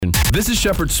This is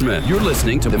Shepard Smith. You're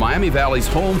listening to the Miami Valley's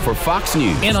home for Fox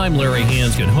News. And I'm Larry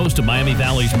Hanskin, host of Miami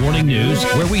Valley's Morning News,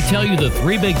 where we tell you the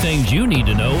 3 big things you need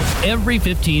to know every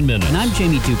 15 minutes. And I'm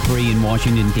Jamie Dupree in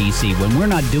Washington, D.C. When we're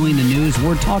not doing the news,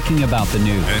 we're talking about the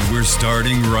news. And we're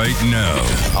starting right now.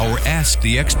 Our Ask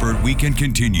the Expert weekend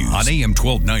continues on AM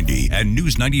 1290 and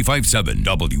News 95.7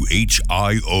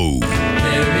 WHIO.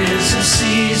 There is a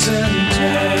season,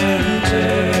 turn,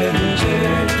 and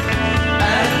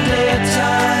a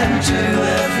time to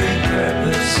every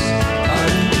purpose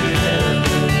under heaven.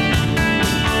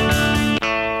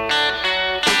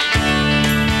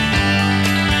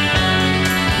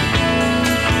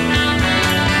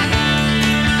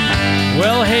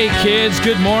 Well, hey kids,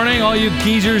 good morning, all you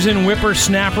geezers and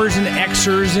whippersnappers and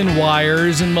Xers and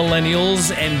Yers and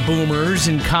millennials and boomers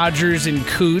and codgers and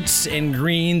coots and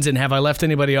greens, and have I left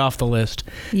anybody off the list?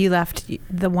 You left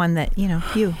the one that,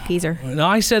 you, geezer. No,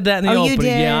 I said that in the opening. You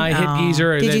did? Yeah, I hit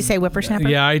geezer. Did you say whippersnapper?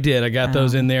 Yeah, I did. I got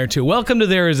those in there too. Welcome to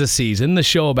There Is a Season, the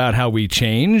show about how we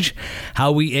change,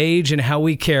 how we age, and how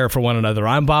we care for one another.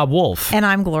 I'm Bob Wolf. And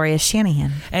I'm Gloria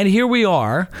Shanahan. And here we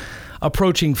are,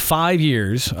 approaching 5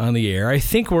 years on the air. I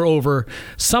think we're over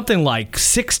something like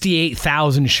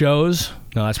 68,000 shows.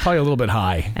 No, that's probably a little bit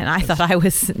high. And I thought I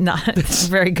was not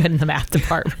very good in the math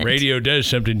department. Radio does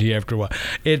something to you after a while.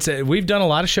 We've done a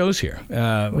lot of shows here.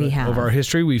 We have. Over our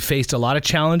history. We've faced a lot of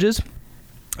challenges.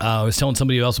 I was telling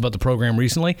somebody else about the program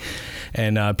recently,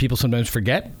 and people sometimes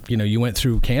forget. You went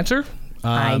through cancer.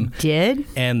 I did.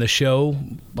 And the show,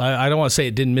 I don't want to say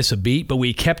it didn't miss a beat, but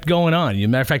we kept going on. As a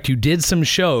matter of fact, you did some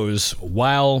shows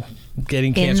while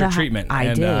getting cancer treatment.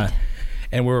 I did.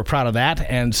 And we were proud of that.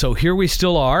 And so here we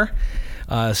still are,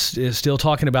 still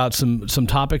talking about some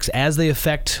topics as they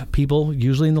affect people,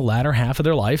 usually in the latter half of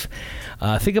their life.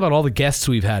 Think about all the guests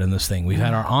we've had in this thing. We've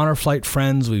had our Honor Flight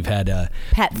friends. We've had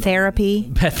Pet Therapy.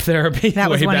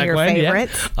 That was one of your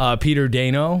favorites. Yeah. Peter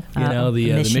Dano,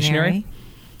 the missionary.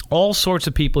 All sorts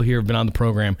of people here have been on the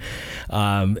program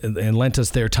and lent us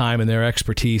their time and their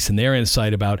expertise and their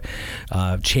insight about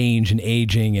change and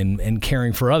aging and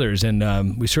caring for others.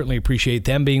 And we certainly appreciate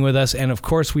them being with us. And, of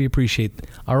course, we appreciate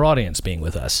our audience being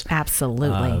with us.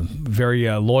 Absolutely. Very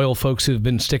loyal folks who have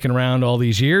been sticking around all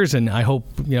these years. And I hope,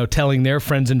 telling their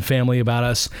friends and family about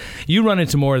us. You run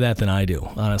into more of that than I do,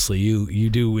 honestly. You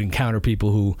do encounter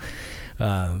people who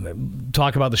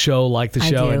talk about the show, like the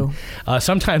show, and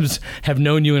sometimes have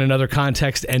known you in another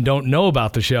context and don't know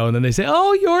about the show, and then they say,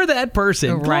 "Oh, you're that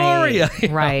person, Gloria."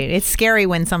 Right. It's scary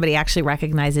when somebody actually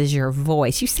recognizes your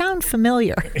voice. You sound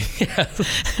familiar. Yes.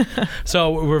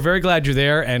 So we're very glad you're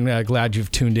there, and glad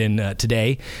you've tuned in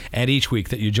today and each week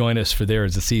that you join us for There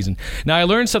Is a Season. Now, I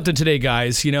learned something today,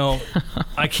 guys.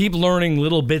 I keep learning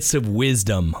little bits of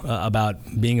wisdom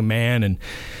about being a man and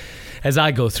as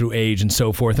I go through age and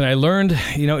so forth. And I learned,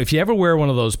 if you ever wear one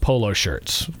of those polo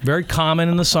shirts, very common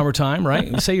in the summertime,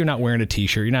 right? Say you're not wearing a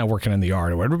T-shirt, you're not working in the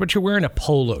yard or whatever, but you're wearing a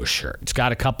polo shirt. It's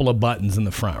got a couple of buttons in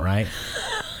the front, right?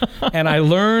 And I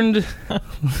learned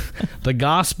the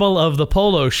gospel of the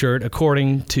polo shirt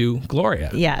according to Gloria.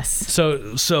 Yes.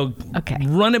 So okay.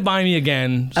 Run it by me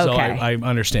again so okay. I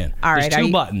understand. All right. There's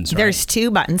two buttons, right? There's 2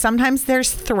 buttons. Sometimes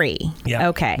there's 3. Yeah.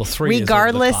 Okay. Well, 3 is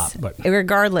over the top, but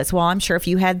regardless, well, I'm sure if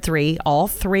you had 3, all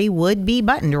 3 would be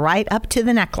buttoned right up to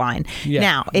the neckline. Yeah.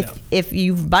 Now, if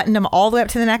you've buttoned them all the way up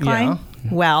to the neckline,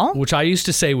 well, which I used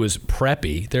to say was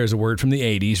preppy. There's a word from the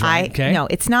 80s, right? No,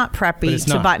 it's not preppy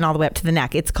to button all the way up to the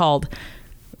neck. It's called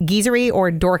geezery or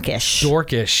dorkish.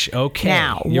 Dorkish, okay.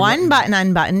 Now, one button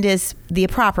unbuttoned is the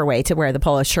proper way to wear the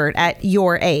polo shirt at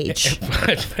your age.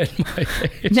 At my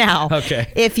age. Now,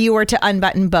 okay. If you were to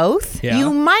unbutton both,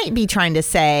 you might be trying to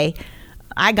say,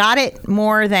 I got it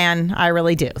more than I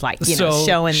really do. Like, showing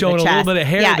the chest. A little bit of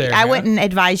hair there. I wouldn't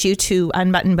advise you to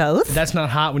unbutton both. That's not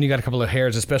hot when you got a couple of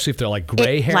hairs, especially if they're like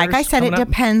gray hairs. Like I said, it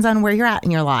depends on where you're at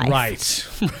in your life.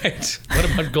 Right.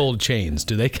 What about gold chains?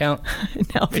 Do they count?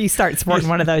 No, if you start sporting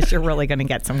one of those, you're really going to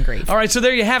get some grief. All right, so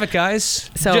there you have it, guys.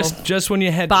 So just when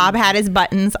you had... Bob had his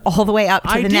buttons all the way up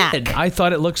to the neck. I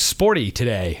thought it looked sporty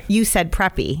today. You said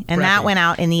preppy, and that went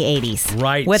out in the 80s.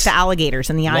 Right. With the alligators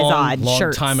and the Izod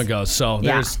shirts. Long time ago. So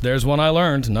there's one I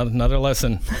learned, another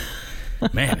lesson.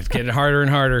 Man, it's getting harder and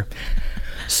harder.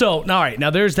 So, all right, now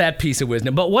there's that piece of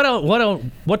wisdom. But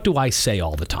what do I say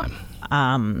all the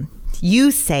time?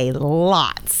 You say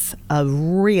lots of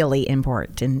really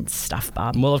important stuff,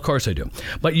 Bob. Well, of course I do.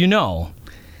 But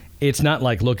it's not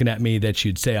like looking at me that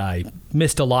you'd say I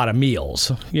missed a lot of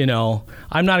meals.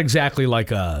 I'm not exactly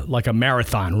like a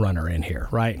marathon runner in here,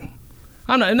 right?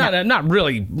 I'm not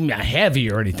really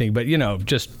heavy or anything, but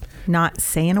just not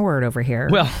saying a word over here.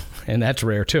 Well, and that's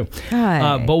rare too.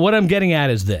 But what I'm getting at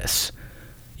is this.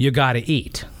 you got to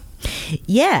eat.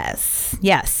 Yes,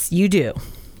 you do.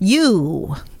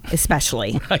 You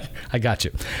especially. I got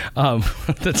you.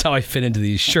 That's how I fit into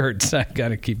these shirts. I got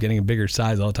to keep getting a bigger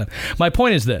size all the time. My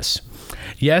point is this.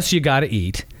 Yes, you got to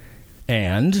eat,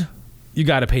 and you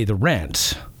got to pay the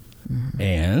rent,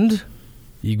 and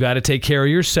you got to take care of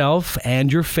yourself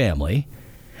and your family.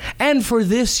 And for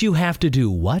this, you have to do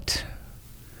what?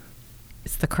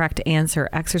 It's the correct answer.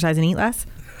 Exercise and eat less?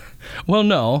 Well,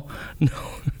 no.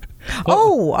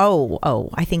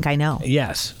 I think I know.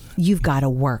 Yes. You've got to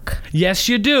work. Yes,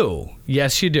 you do.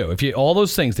 Yes, you do. If you all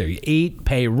those things there, you eat,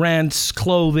 pay rents,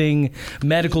 clothing,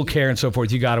 medical care, and so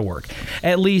forth, you got to work.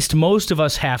 At least most of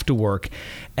us have to work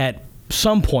at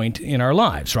some point in our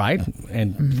lives, right?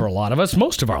 And for a lot of us,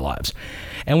 most of our lives.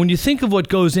 And when you think of what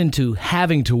goes into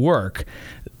having to work,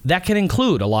 that can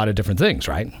include a lot of different things,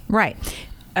 right? Right.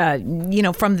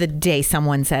 From the day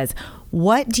someone says,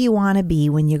 "What do you want to be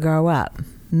when you grow up?"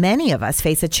 Many of us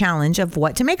face a challenge of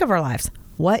what to make of our lives,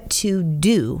 what to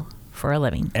do for a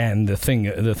living. And the thing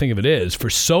of it is, for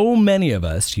so many of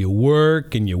us, you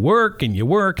work and you work and you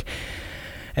work,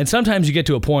 and sometimes you get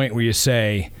to a point where you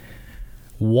say,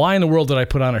 why in the world did I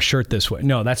put on a shirt this way?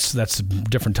 No, that's a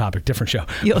different topic, different show.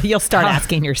 You'll start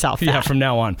asking yourself that. Yeah, from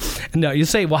now on. No, you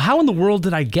say, well, how in the world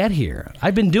did I get here?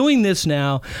 I've been doing this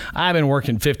now. I've been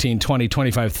working 15, 20,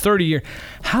 25, 30 years.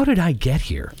 How did I get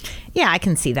here? Yeah, I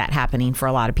can see that happening for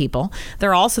a lot of people. There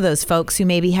are also those folks who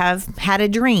maybe have had a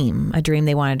dream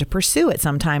they wanted to pursue at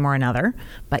some time or another,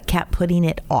 but kept putting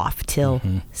it off till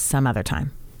some other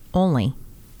time. Only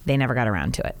they never got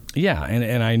around to it. Yeah,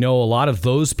 and I know a lot of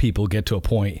those people get to a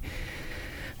point,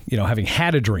 having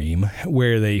had a dream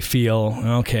where they feel,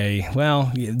 okay,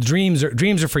 well, dreams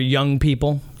are for young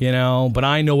people, but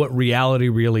I know what reality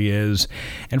really is.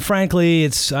 And frankly,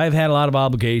 I've had a lot of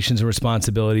obligations and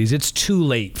responsibilities. It's too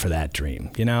late for that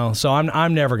dream, so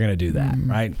I'm never going to do that,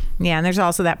 right? Yeah, and there's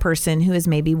also that person who has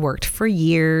maybe worked for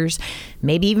years,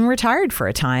 maybe even retired for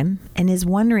a time, and is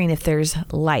wondering if there's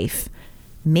life,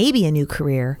 maybe a new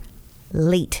career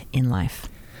late in life.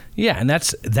 Yeah, and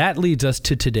that leads us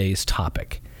to today's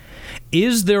topic.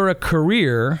 Is there a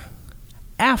career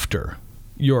after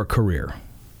your career?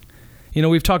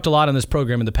 We've talked a lot on this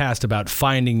program in the past about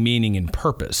finding meaning and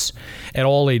purpose at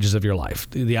all ages of your life,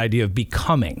 the idea of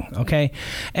becoming, okay?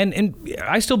 And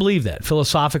I still believe that.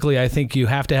 Philosophically, I think you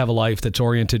have to have a life that's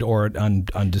oriented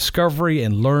on discovery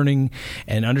and learning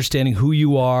and understanding who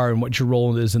you are and what your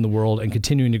role is in the world and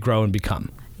continuing to grow and become.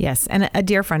 Yes, and a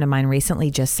dear friend of mine recently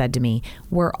just said to me,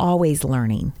 we're always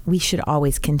learning. We should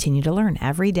always continue to learn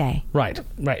every day. Right.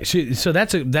 So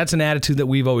that's an attitude that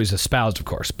we've always espoused, of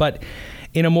course. But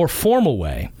in a more formal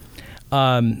way,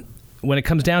 when it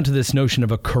comes down to this notion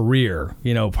of a career,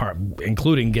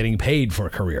 including getting paid for a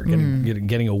career,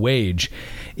 getting a wage,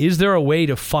 is there a way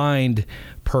to find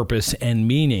purpose and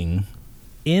meaning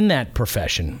in that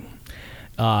profession?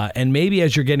 And maybe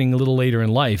as you're getting a little later in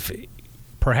life,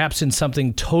 perhaps in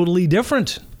something totally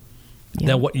different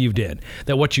than what you did,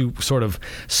 than what you sort of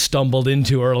stumbled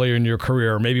into earlier in your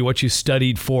career, or maybe what you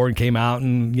studied for and came out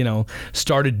and,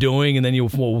 started doing, and then you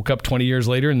woke up 20 years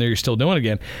later and you're still doing it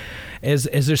again.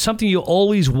 Is there something you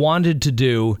always wanted to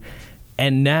do,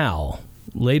 and now,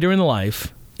 later in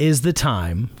life, is the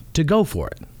time to go for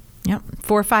it? Yep.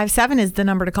 457 is the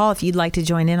number to call if you'd like to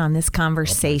join in on this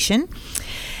conversation. Okay.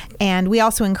 And we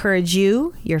also encourage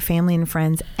you, your family and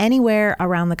friends anywhere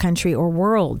around the country or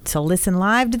world to listen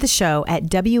live to the show at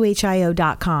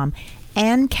WHIO.com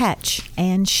and catch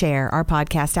and share our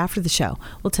podcast after the show.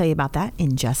 We'll tell you about that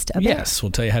in just a bit. Yes,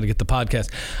 we'll tell you how to get the podcast.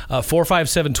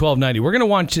 457-1290. We're going to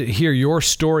want to hear your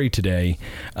story today.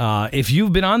 If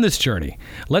you've been on this journey,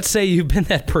 let's say you've been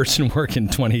that person working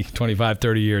 20, 25,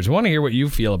 30 years. We want to hear what you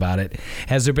feel about it.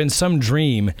 Has there been some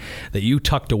dream that you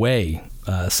tucked away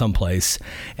someplace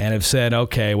and have said,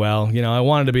 okay, well, I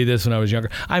wanted to be this when I was younger?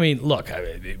 I mean, look,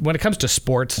 when it comes to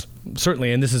sports,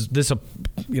 certainly, and this a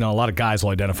lot of guys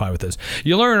will identify with this.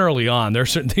 You learn early on there are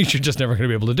certain things you're just never going to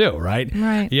be able to do, right?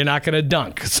 Right. You're not going to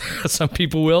dunk. Some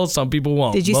people will, some people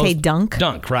won't. Did you say dunk?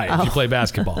 Dunk, right. If you play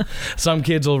basketball. Some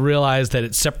kids will realize that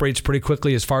it separates pretty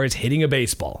quickly as far as hitting a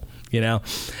baseball.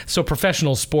 So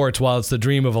professional sports, while it's the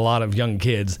dream of a lot of young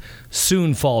kids,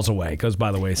 soon falls away, goes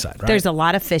by the wayside, right? There's a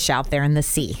lot of fish out there in the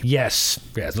sea. Yes,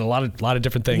 there's a lot of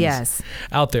different things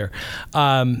out there.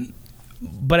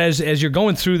 But as you're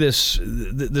going through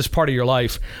this part of your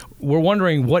life, we're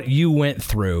wondering what you went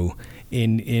through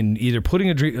in either putting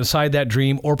aside that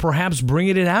dream or perhaps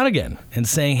bringing it out again and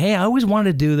saying, hey, I always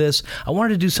wanted to do this. I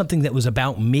wanted to do something that was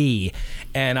about me.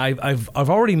 And I've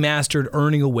already mastered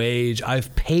earning a wage.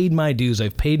 I've paid my dues.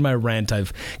 I've paid my rent.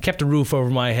 I've kept a roof over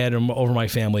my head and over my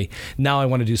family. Now I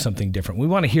want to do something different. We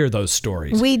want to hear those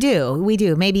stories. We do.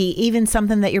 Maybe even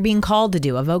something that you're being called to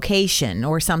do, a vocation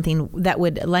or something that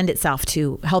would lend itself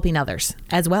to helping others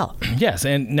as well. Yes.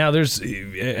 And now there's,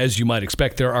 as you might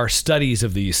expect, there are studies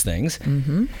of these things.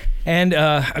 Mm-hmm. And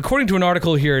according to an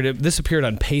article here, this appeared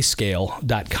on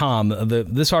payscale.com.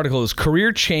 This article is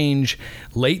Career Change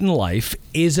Late in Life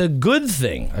is a Good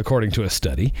Thing, according to a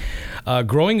study.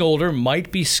 Growing older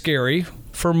might be scary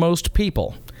for most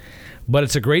people, but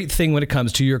it's a great thing when it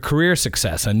comes to your career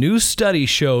success. A new study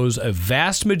shows a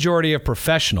vast majority of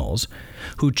professionals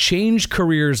who change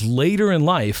careers later in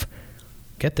life,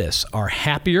 get this, are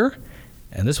happier,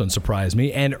 and this one surprised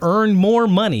me, and earn more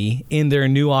money in their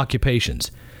new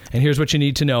occupations. And here's what you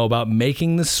need to know about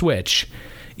making the switch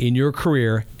in your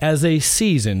career as a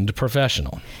seasoned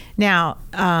professional. Now,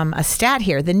 a stat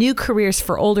here, the New Careers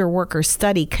for Older Workers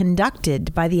study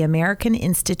conducted by the American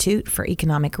Institute for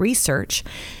Economic Research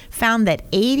found that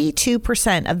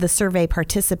 82% of the survey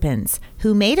participants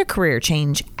who made a career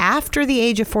change after the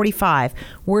age of 45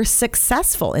 were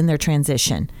successful in their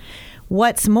transition.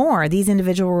 What's more, these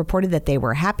individuals reported that they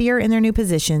were happier in their new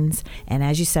positions. And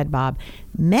as you said, Bob,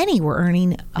 many were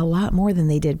earning a lot more than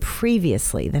they did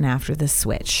previously than after the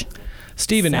switch.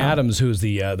 Stephen Adams, who's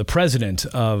the president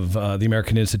of the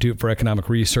American Institute for Economic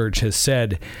Research, has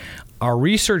said, our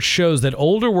research shows that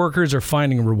older workers are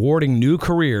finding rewarding new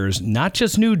careers, not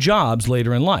just new jobs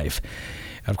later in life.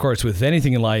 Of course, with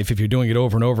anything in life, if you're doing it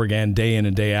over and over again, day in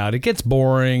and day out, it gets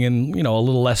boring and, a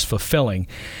little less fulfilling.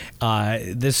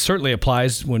 This certainly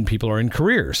applies when people are in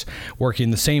careers, working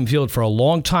in the same field for a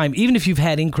long time, even if you've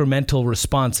had incremental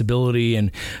responsibility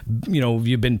and,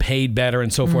 you've been paid better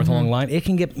and so forth along the line, it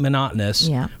can get monotonous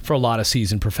for a lot of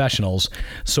seasoned professionals.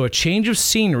 So a change of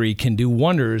scenery can do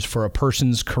wonders for a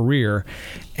person's career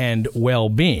and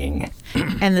well-being.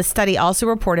 And the study also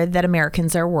reported that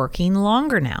Americans are working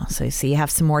longer now. So you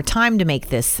have some more time to make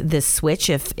this switch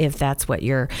if that's what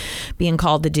you're being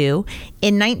called to do.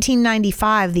 In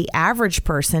 1995, the average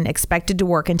person expected to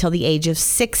work until the age of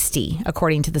 60,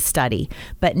 according to the study.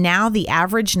 But now the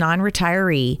average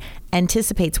non-retiree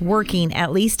anticipates working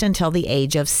at least until the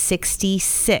age of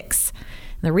 66.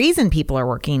 The reason people are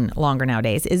working longer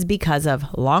nowadays is because of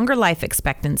longer life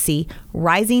expectancy,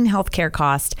 rising healthcare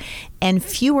costs, and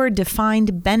fewer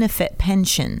defined benefit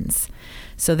pensions.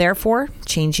 So therefore,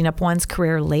 changing up one's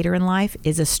career later in life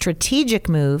is a strategic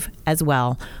move as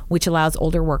well, which allows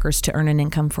older workers to earn an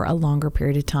income for a longer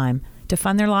period of time to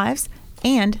fund their lives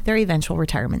and their eventual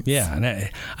retirements. Yeah, and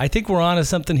I think we're on to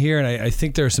something here, and I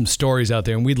think there are some stories out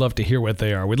there, and we'd love to hear what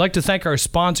they are. We'd like to thank our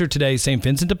sponsor today, St.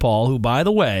 Vincent de Paul, who, by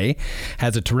the way,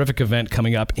 has a terrific event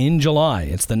coming up in July.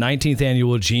 It's the 19th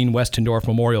annual Gene Westendorf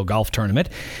Memorial Golf Tournament.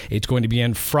 It's going to be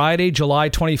on Friday,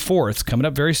 July 24th, coming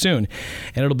up very soon,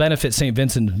 and it'll benefit St.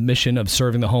 Vincent's mission of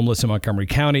serving the homeless in Montgomery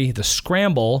County. The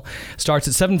scramble starts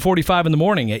at 7:45 in the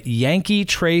morning at Yankee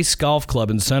Trace Golf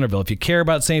Club in Centerville. If you care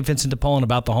about St. Vincent de Paul and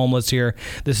about the homeless here,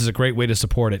 this is a great way to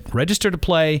support it. Register to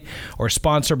play or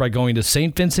sponsor by going to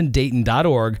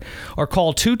stvincentdayton.org or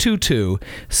call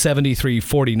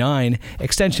 222-7349,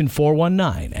 extension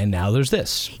 419. And now there's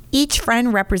this. Each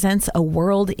friend represents a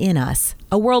world in us,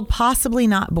 a world possibly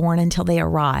not born until they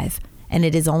arrive. And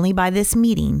it is only by this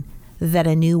meeting that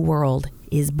a new world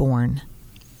is born.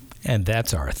 And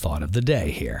that's our thought of the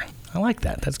day here. I like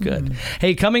that. That's good.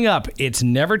 Hey, coming up, it's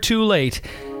never too late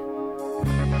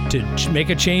to make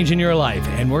a change in your life.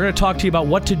 And we're going to talk to you about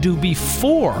what to do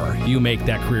before you make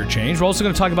that career change. We're also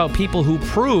going to talk about people who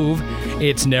prove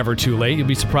it's never too late. You'll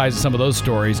be surprised at some of those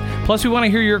stories. Plus, we want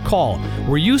to hear your call.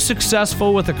 Were you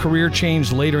successful with a career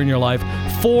change later in your life?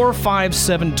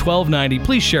 457-1290.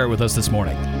 Please share it with us this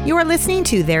morning. You are listening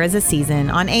to There Is a Season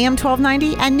on AM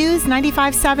 1290 and News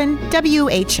 95.7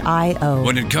 WHIO.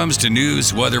 When it comes to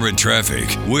news, weather, and traffic,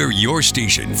 we're your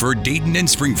station for Dayton and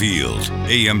Springfield.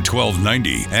 AM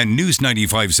 1290 and News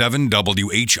 95.7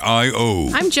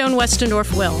 WHIO. I'm Joan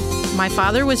Westendorf Will. My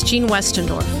father was Gene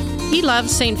Westendorf. He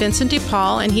loved St. Vincent de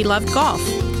Paul and he loved golf.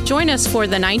 Join us for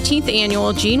the 19th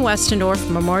annual Gene Westendorf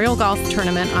Memorial Golf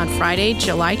Tournament on Friday,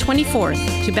 July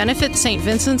 24th to benefit St.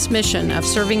 Vincent's mission of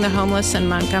serving the homeless in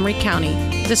Montgomery County.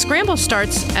 The scramble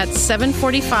starts at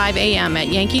 7:45 a.m. at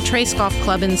Yankee Trace Golf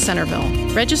Club in Centerville.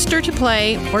 Register to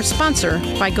play or sponsor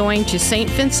by going to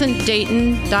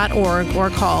stvincentdayton.org or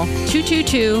call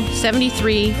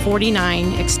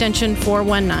 222-7349, extension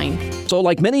 419. So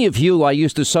like many of you, I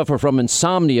used to suffer from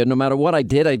insomnia. No matter what I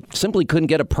did, I simply couldn't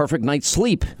get a perfect night's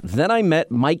sleep. Then I met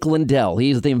Mike Lindell. He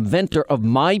is the inventor of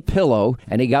MyPillow,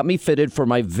 and he got me fitted for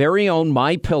my very own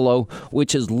MyPillow,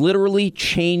 which has literally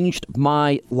changed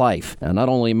my life. And not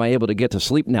only am I able to get to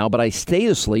sleep now, but I stay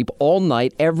asleep all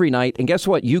night, every night. And guess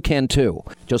what? You can too.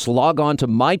 Just log on to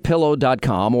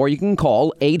MyPillow.com, or you can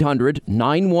call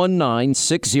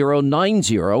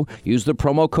 800-919-6090. Use the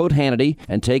promo code Hannity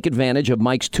and take advantage of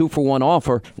Mike's 2-for-1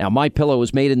 offer. Now, MyPillow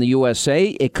is made in the USA.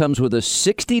 It comes with a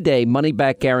 60-day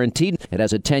money-back guarantee. It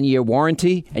has a 10-year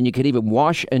warranty, and you can even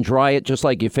wash and dry it just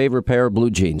like your favorite pair of blue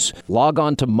jeans. Log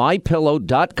on to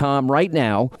MyPillow.com right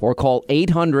now, or call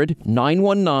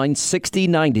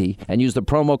 800-919-6090 and use the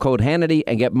promo code Hannity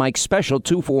and get Mike's special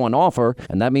 2-for-1 offer.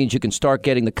 And that means you can start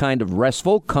getting the kind of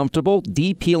restful, comfortable,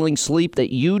 deep-healing sleep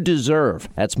that you deserve.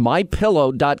 That's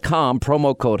MyPillow.com,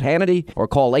 promo code Hannity, or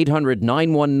call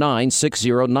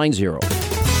 800-919-6090.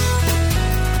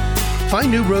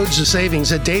 Find new roads to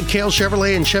savings at Dave Cale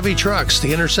Chevrolet and Chevy Trucks.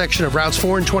 The intersection of routes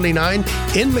 4 and 29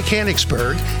 in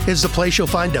Mechanicsburg is the place you'll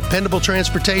find dependable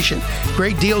transportation.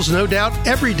 Great deals, no doubt,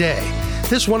 every day.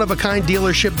 This one-of-a-kind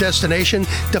dealership destination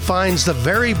defines the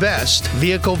very best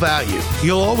vehicle value.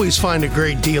 You'll always find a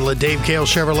great deal at Dave Cale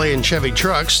Chevrolet and Chevy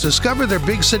Trucks. Discover their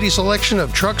big city selection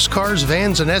of trucks, cars,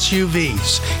 vans, and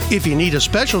SUVs. If you need a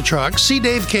special truck, see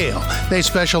Dave Cale. They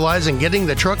specialize in getting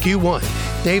the truck you want.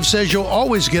 Dave says you'll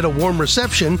always get a warm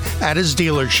reception at his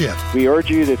dealership. We urge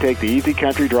you to take the easy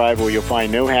country drive where you'll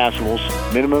find no hassles,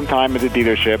 minimum time at the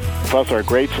dealership, plus our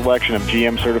great selection of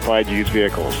GM-certified used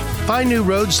vehicles. Find new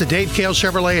roads to Dave Cale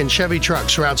Chevrolet and Chevy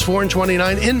Trucks, routes 4 and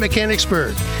 29 in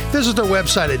Mechanicsburg. Visit their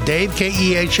website at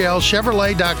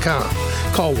DaveKehlChevrolet.com.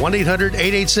 Call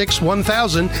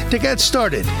 1-800-886-1000 to get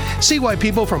started. See why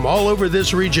people from all over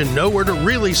this region know where to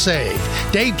really save.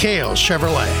 Dave Cale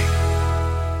Chevrolet.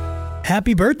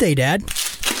 Happy birthday, Dad.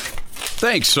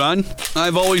 Thanks, son.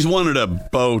 I've always wanted a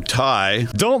bow tie.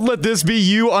 Don't let this be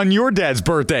you on your dad's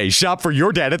birthday. Shop for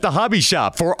your dad at the Hobby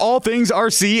Shop for all things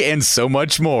RC and so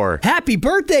much more. Happy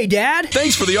birthday, Dad.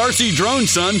 Thanks for the RC drone,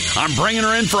 son. I'm bringing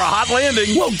her in for a hot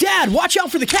landing. Whoa, Dad, watch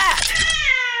out for the cat.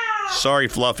 Sorry,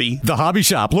 Fluffy. The Hobby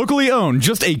Shop, locally owned,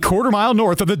 just a quarter-mile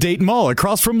north of the Dayton Mall,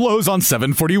 across from Lowe's on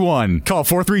 741. Call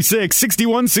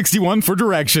 436-6161 for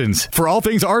directions. For all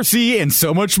things RC and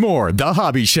so much more, The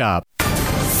Hobby Shop.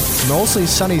 Mostly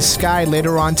sunny sky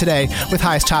later on today, with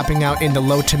highs topping out in the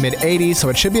low to mid 80s, so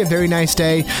it should be a very nice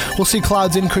day. We'll see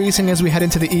clouds increasing as we head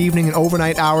into the evening and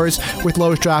overnight hours, with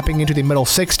lows dropping into the middle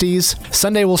 60s.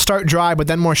 Sunday will start dry, but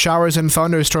then more showers and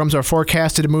thunderstorms are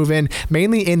forecasted to move in,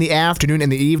 mainly in the afternoon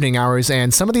and the evening hours,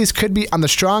 and some of these could be on the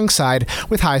strong side,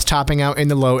 with highs topping out in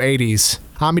the low 80s.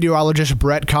 I'm meteorologist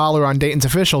Brett Collar on Dayton's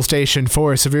official station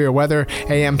for severe weather,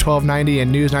 AM 1290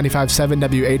 and News 95.7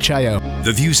 WHIO.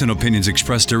 The views and opinions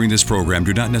expressed during this program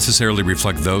do not necessarily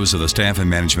reflect those of the staff and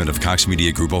management of Cox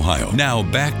Media Group Ohio. Now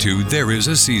back to There Is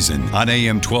a Season on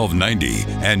AM 1290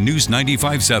 and News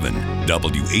 95.7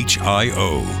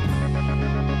 WHIO.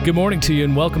 Good morning to you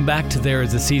and welcome back to There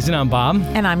Is a Season. I'm Bob.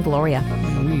 And I'm Gloria.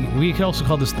 We could also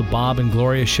call this the Bob and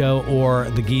Gloria Show or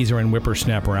the Geezer and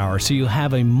Whippersnapper Hour. So you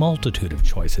have a multitude of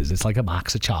choices. It's like a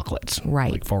box of chocolates.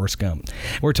 Right. Like Forrest Gump.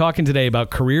 We're talking today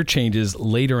about career changes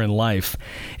later in life.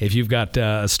 If you've got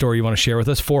a story you want to share with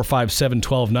us,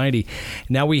 457-1290.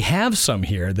 Now we have some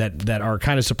here that are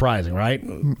kind of surprising, right?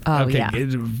 Oh, okay, yeah.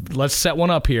 Let's set one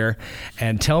up here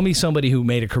and tell me somebody who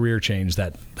made a career change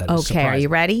that is surprising. Okay, are you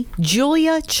ready?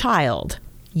 Julia Child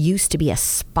used to be a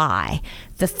spy.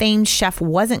 The famed chef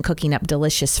wasn't cooking up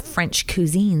delicious French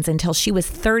cuisines until she was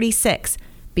 36.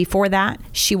 Before that,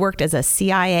 she worked as a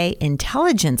CIA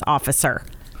intelligence officer.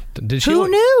 Who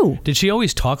knew? Did she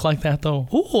always talk like that, though?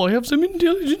 Oh, I have some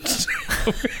intelligence.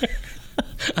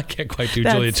 I can't quite do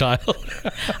Julia Child.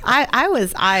 I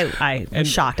was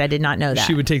shocked. I did not know that.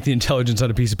 She would take the intelligence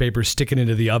on a piece of paper, stick it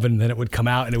into the oven, and then it would come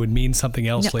out, and it would mean something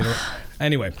else later.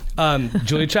 Anyway,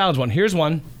 Julia Child's one. Here's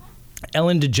one.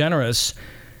 Ellen DeGeneres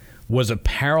was a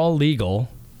paralegal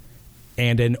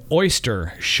and an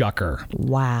oyster shucker.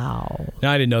 Wow.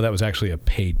 Now, I didn't know that was actually a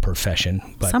paid profession.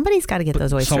 But somebody's got to get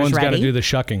those oysters someone's ready. Someone's got to do the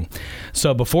shucking.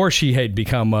 So before she had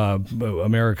become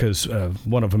America's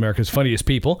one of America's funniest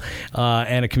people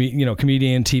and a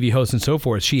comedian, TV host, and so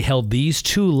forth, she held these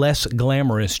two less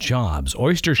glamorous jobs: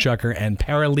 oyster shucker and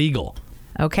paralegal.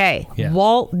 Okay. Yeah.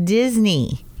 Walt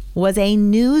Disney was a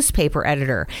newspaper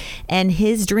editor, and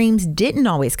his dreams didn't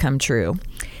always come true.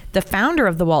 The founder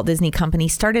of the Walt Disney Company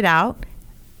started out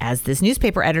as this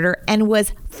newspaper editor and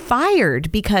was fired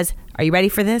because, are you ready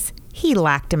for this? He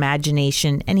lacked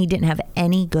imagination and he didn't have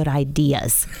any good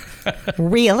ideas.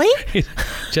 Really?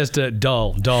 Just a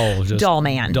dull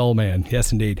man. Dull man.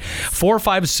 Yes, indeed.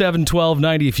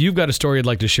 457-1290. If you've got a story you'd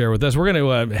like to share with us, we're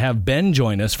going to have Ben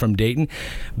join us from Dayton.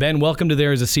 Ben, welcome to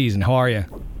There Is a Season. How are you?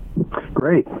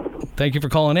 Great. Thank you for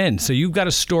calling in. So you've got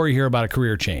a story here about a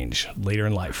career change later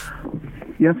in life.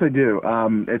 Yes, I do.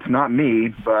 It's not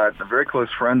me, but a very close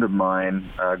friend of mine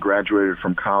graduated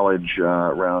from college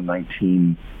around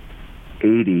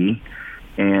 1980,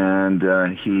 and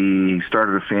he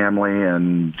started a family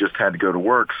and just had to go to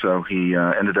work, so he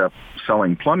ended up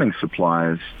selling plumbing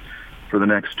supplies for the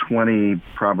next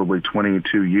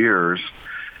 22 years.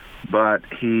 But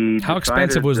he How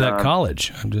expensive was that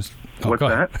college? What's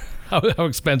that? How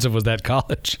expensive was that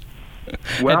college?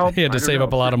 Well, he had to save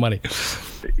up a lot of money.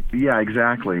 Yeah,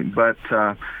 exactly. But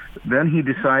then he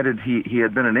decided he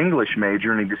had been an English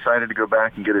major, and he decided to go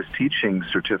back and get his teaching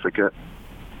certificate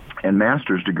and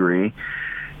master's degree.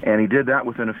 And he did that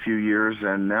within a few years,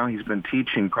 and now he's been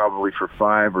teaching probably for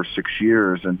 5 or 6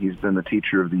 years, and he's been the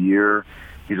teacher of the year.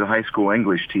 He's a high school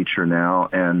English teacher now,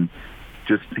 and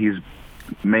he's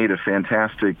made a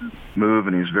fantastic move,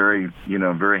 and he's very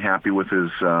happy with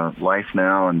his life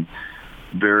now, and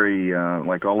very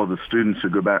like all of the students who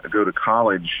go to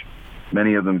college,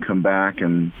 many of them come back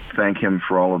and thank him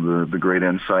for all of the great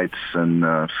insights and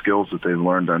skills that they've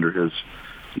learned under his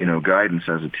guidance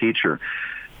as a teacher.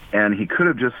 And he could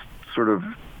have just sort of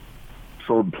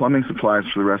sold plumbing supplies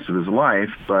for the rest of his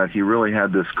life, but he really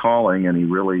had this calling, and he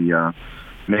really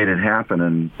made it happen,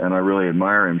 and I really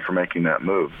admire him for making that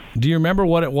move. Do you remember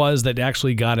what it was that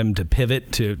actually got him to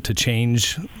pivot, to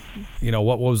change?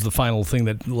 What was the final thing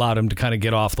that allowed him to kind of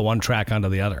get off the one track onto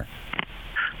the other?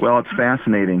 Well, it's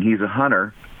fascinating. He's a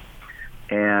hunter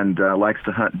and likes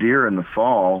to hunt deer in the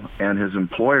fall, and his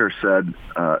employer said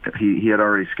he had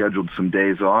already scheduled some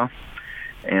days off,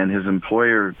 and his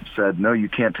employer said, "No, you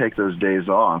can't take those days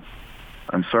off.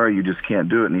 I'm sorry, you just can't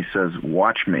do it." And he says,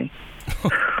 "Watch me." So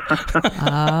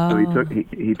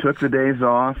he took the days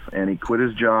off, and he quit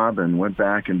his job and went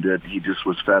back and he just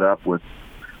was fed up with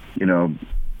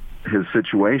his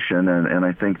situation, and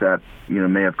I think that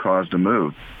may have caused a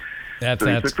move. So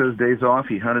he took those days off,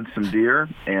 he hunted some deer,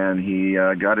 and he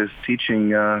got his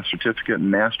teaching certificate and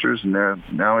master's, and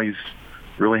now he's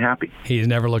really happy. He's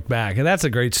never looked back, and that's a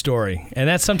great story, and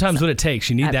that's sometimes what it takes.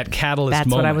 You need that catalyst moment.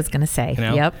 That's what I was going to say.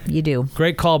 Yep, you do.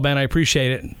 Great call, Ben. I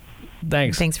appreciate it.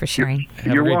 Thanks. Thanks for sharing.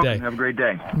 You're welcome. Have a great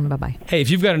day. Bye-bye. Hey, if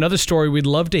you've got another story, we'd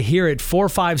love to hear it.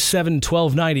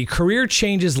 457-1290. Career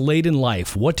changes late in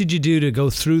life. What did you do to go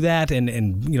through that?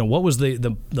 And what was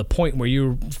the point where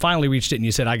you finally reached it and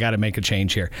you said, I got to make a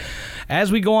change here?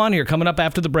 As we go on here, coming up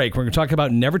after the break, we're going to talk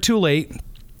about Never Too Late,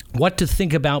 what to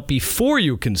think about before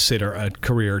you consider a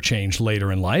career change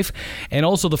later in life, and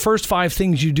also the first 5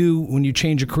 things you do when you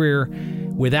change a career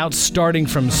without starting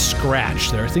from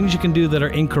scratch. There are things you can do that are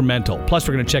incremental. Plus,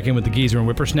 we're going to check in with the Geezer and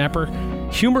Whippersnapper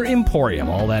Humor Emporium.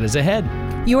 All that is ahead.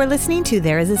 You are listening to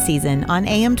There Is a Season on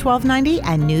AM 1290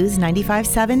 and News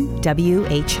 95.7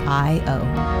 WHIO.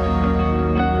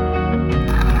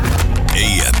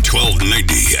 AM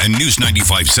 1290 and News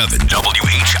 95.7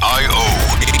 WHIO.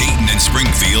 Dayton and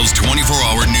Springfield's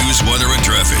 24-hour news, weather, and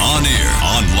traffic. On air,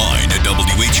 online at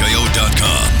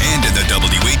WHIO.com and in the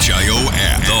WHIO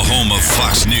app. The home of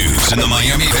Fox News in the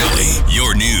Miami Valley.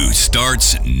 Your news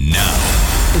starts now.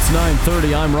 It's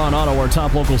 9:30. I'm Ron Otto. Our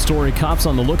top local story. Cops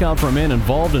on the lookout for a man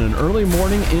involved in an early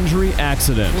morning injury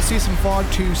accident. We'll see some fog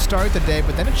to start the day,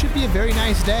 but then it should be a very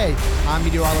nice day. I'm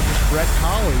meteorologist Brett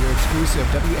Colley. Your exclusive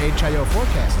WHIO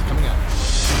forecast is coming up.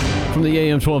 From the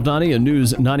AM 1290 and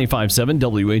News 95.7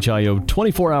 WHIO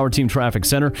 24-hour team traffic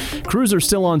center, crews are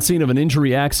still on scene of an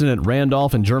injury accident at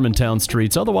Randolph and Germantown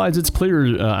streets. Otherwise, it's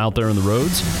clear out there on the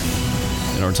roads.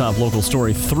 In our top local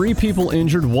story, 3 people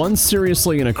injured, 1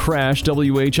 seriously in a crash.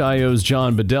 WHIO's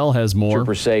John Bedell has more.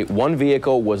 Troopers say 1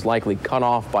 vehicle was likely cut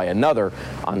off by another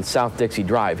on South Dixie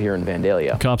Drive here in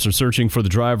Vandalia. Cops are searching for the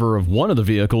driver of one of the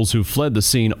vehicles who fled the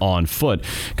scene on foot.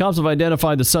 Cops have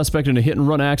identified the suspect in a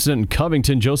hit-and-run accident in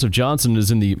Covington. Joseph Johnson is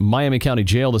in the Miami County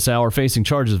Jail this hour, facing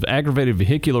charges of aggravated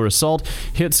vehicular assault,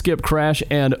 hit, skip, crash,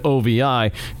 and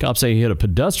OVI. Cops say he hit a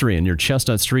pedestrian near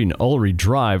Chestnut Street and Ullery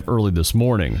Drive early this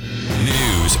morning.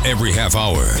 News news every half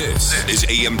hour. This is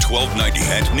AM 1290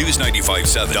 and News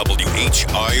 95.7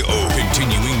 WHIO.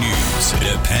 Continuing news.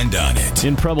 Depend on it.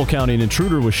 In Preble County, an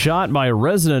intruder was shot by a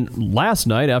resident last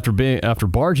night after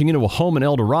barging into a home in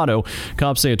El Dorado.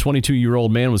 Cops say a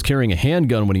 22-year-old man was carrying a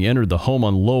handgun when he entered the home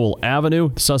on Lowell Avenue.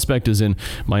 The suspect is in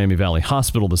Miami Valley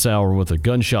Hospital this hour with a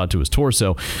gunshot to his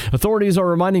torso. Authorities are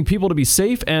reminding people to be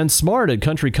safe and smart at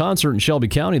Country Concert in Shelby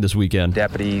County this weekend.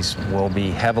 Deputies will be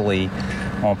heavily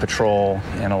on patrol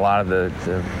in a lot of the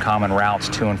common routes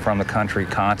to and from the Country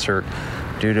Concert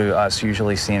due to us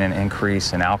usually seeing an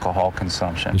increase in alcohol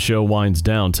consumption. The show winds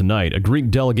down tonight. A Greek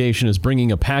delegation is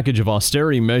bringing a package of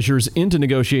austerity measures into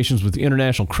negotiations with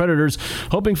international creditors,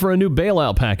 hoping for a new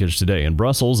bailout package today. In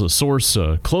Brussels, a source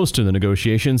close to the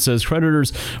negotiations says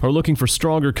creditors are looking for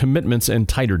stronger commitments and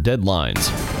tighter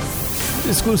deadlines.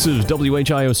 Exclusive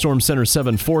WHIO Storm Center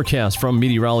 7 forecast from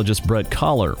meteorologist Brett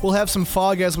Collar. We'll have some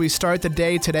fog as we start the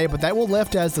day today, but that will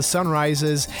lift as the sun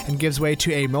rises and gives way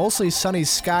to a mostly sunny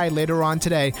sky later on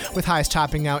today, with highs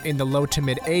topping out in the low to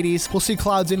mid 80s. We'll see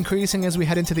clouds increasing as we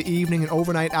head into the evening and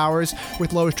overnight hours,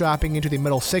 with lows dropping into the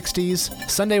middle 60s.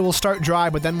 Sunday will start dry,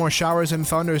 but then more showers and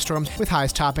thunderstorms, with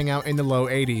highs topping out in the low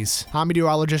 80s. I'm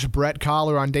meteorologist Brett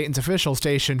Collar on Dayton's official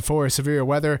station for severe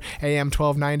weather, AM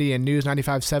 1290 and News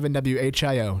 95.7 WHIO.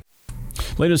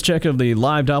 Latest check of the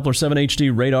live Doppler 7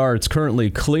 HD radar. It's currently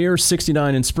clear,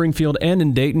 69 in Springfield and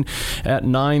in Dayton at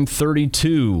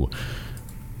 9:32.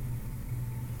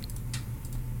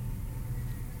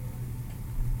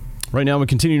 Right now, we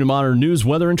continue to monitor news,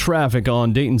 weather, and traffic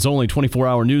on Dayton's only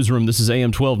 24-hour newsroom. This is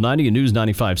AM 1290 and News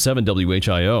 95.7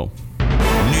 WHIO.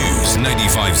 News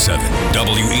 95.7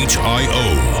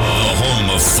 WHIO, the home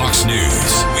of Fox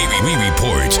News. We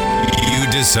report, you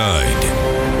decide.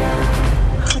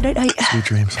 Sweet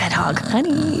dreams. Red hog,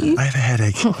 honey. I have a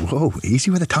headache. Whoa, easy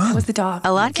with the tongue. That was the dog.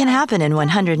 A lot can happen in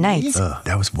 100 nights.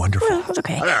 That was wonderful. Well, it was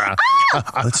okay.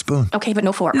 Let's spoon. Okay, but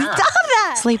no fork. Stop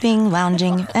that! Sleeping,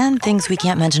 lounging, and things we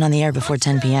can't mention on the air before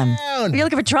 10 p.m. You're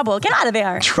looking for trouble. Get out of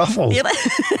there. Truffle.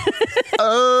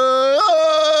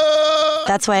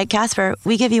 That's why at Casper,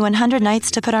 we give you 100 nights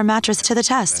to put our mattress to the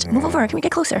test. Move over. Can we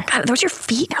get closer? God, those are your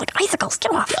feet. They're like icicles.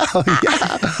 Get off. Oh,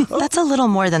 yeah. That's a little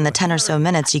more than the 10 or so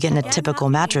minutes you get in a typical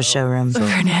mattress showroom.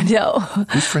 Fernando.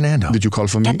 Who's Fernando? Did you call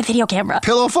for me? Get the video camera.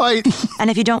 Pillow fight. And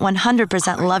if you don't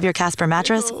 100% love your Casper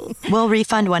mattress, we'll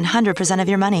refund 100% of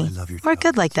your money. We're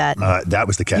good like that. That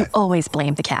was the cat. You always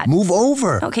blame the cat. Move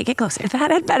over. Okay, get closer.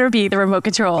 That had better be the remote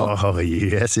control. Oh,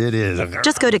 yes, it is.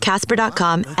 Just go to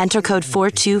Casper.com, enter code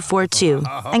 4242,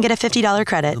 and get a $50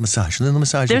 credit. Little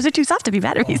massage. Those are too soft to be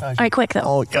batteries. All right, quick,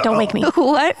 though. Don't wake me.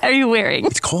 What are you wearing?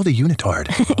 It's called a unitard.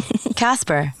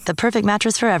 Casper, the perfect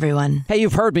mattress for everyone. Hey,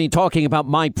 you've heard me talking about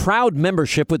my proud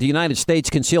membership with the United States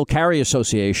Concealed Carry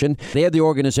Association. They are the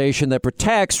organization that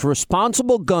protects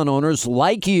responsible gun owners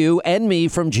like you and me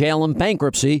from jail and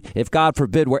bankruptcy if, God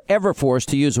forbid, we're ever forced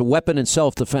to use a weapon in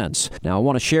self-defense. Now, I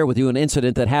want to share with you an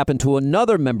incident that happened to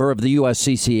another member of the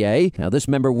USCCA. Now, this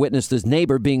member witnessed his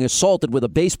neighbor being assaulted with a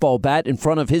baseball bat in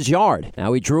front of his yard.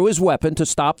 Now, he drew his weapon to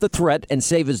stop the threat and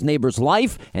save his neighbor's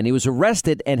life, and he was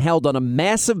arrested and held on a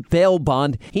massive bail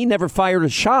bond. He never fired a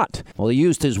shot. Well, he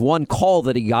used his one call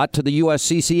that he got to the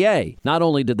USCCA. Not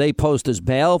only did they post his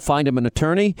bail, find him an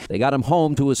attorney, they got him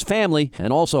home to his family,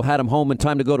 and also had him home in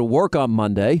time to go to work on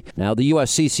Monday. Now, the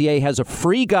USCCA has a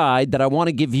free guide that I want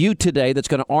to give you today that's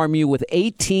going to arm you with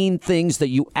 18 things that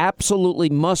you absolutely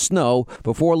must know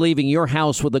before leaving your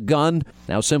house with a gun.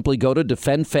 Now, simply go to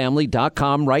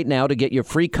defendfamily.com right now to get your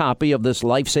free copy of this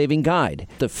life-saving guide.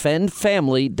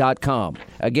 Defendfamily.com.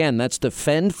 Again, that's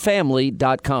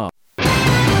defendfamily.com.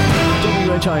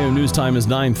 WHIO news time is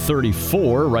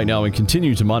 9:34. Right now, we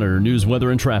continue to monitor news, weather,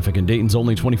 and traffic in Dayton's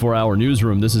only 24-hour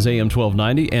newsroom. This is AM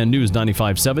 1290 and News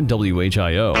 95.7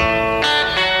 WHIO.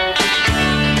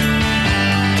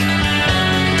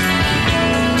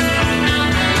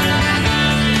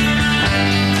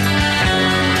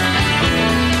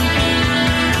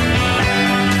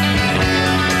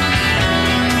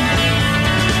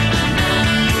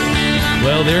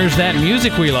 Well, there's that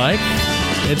music we like.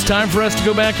 It's time for us to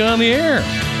go back on the air.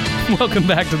 Welcome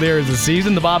back to There Is a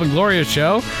Season, the Bob and Gloria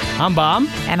Show. I'm Bob.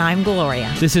 And I'm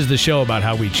Gloria. This is the show about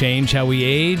how we change, how we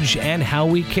age, and how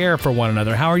we care for one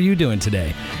another. How are you doing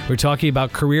today? We're talking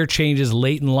about career changes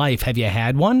late in life. Have you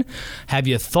had one? Have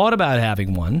you thought about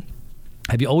having one?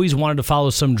 Have you always wanted to follow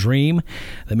some dream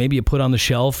that maybe you put on the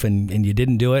shelf and you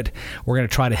didn't do it? We're going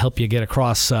to try to help you get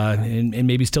across and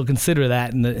maybe still consider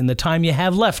that in the time you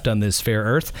have left on this fair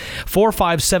earth.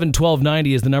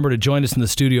 457-1290 is the number to join us in the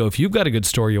studio if you've got a good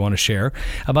story you want to share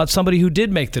about somebody who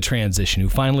did make the transition, who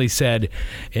finally said,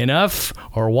 enough,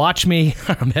 or watch me,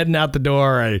 I'm heading out the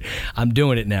door, I'm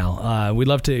doing it now. We'd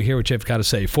love to hear what you've got to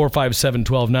say.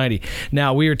 457-1290.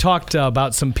 Now, we were talked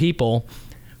about some people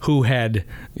who had,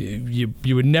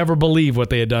 you would never believe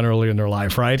what they had done earlier in their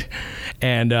life, right?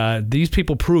 And these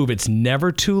people prove it's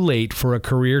never too late for a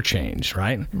career change,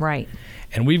 right? Right.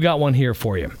 And we've got one here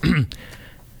for you.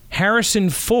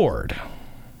 Harrison Ford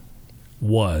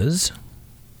was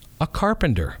a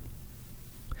carpenter.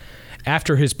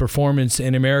 After his performance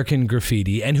in American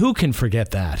Graffiti, and who can forget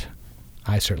that?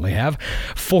 I certainly have.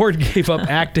 Ford gave up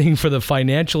acting for the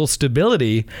financial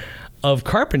stability of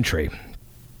carpentry.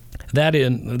 That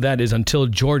is until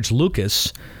George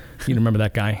Lucas, you remember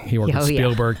that guy? He worked with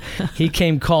Spielberg. Yeah. He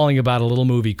came calling about a little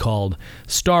movie called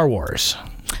Star Wars.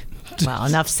 Well,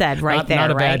 enough said right there,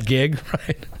 Not a right? bad gig,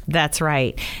 right? That's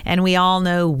right. And we all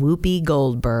know Whoopi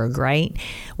Goldberg, right?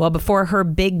 Well, before her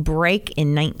big break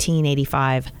in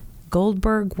 1985,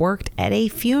 Goldberg worked at a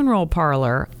funeral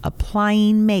parlor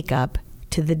applying makeup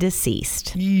to the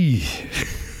deceased.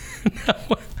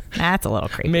 That's a little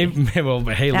creepy. Well,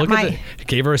 hey, look at it.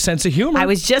 Gave her a sense of humor. I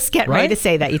was just getting ready right? to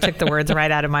say that. You took the words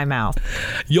right out of my mouth.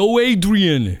 Yo,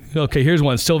 Adrian. Okay, here's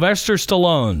one. Sylvester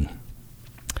Stallone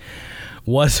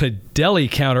was a deli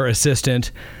counter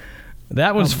assistant.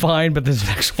 That one's fine, but this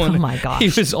next one. Oh, my gosh. He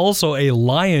was also a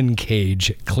lion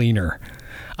cage cleaner.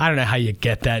 I don't know how you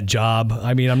get that job.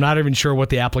 I mean, I'm not even sure what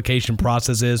the application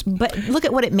process is. But look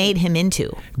at what it made him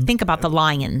into. Think about the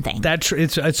lion thing.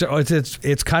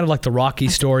 It's kind of like the Rocky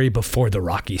story before the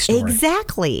Rocky story.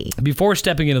 Exactly. Before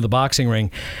stepping into the boxing ring,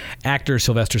 actor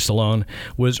Sylvester Stallone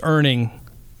was earning,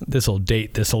 this will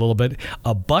date this a little bit,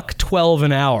 $1.12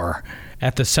 an hour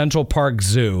at the Central Park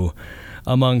Zoo,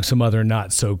 among some other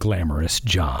not so glamorous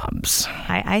jobs.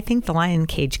 I think the lion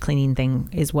cage cleaning thing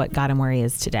is what got him where he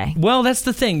is today. Well, that's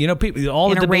the thing. You know, people, all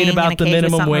In the a debate ring, about in a the cage with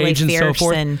minimum something wage really and so fierce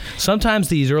forth. and- Sometimes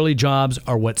these early jobs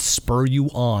are what spur you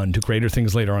on to greater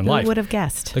things later in life. Who would have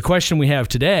guessed? The question we have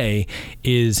today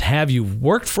is, have you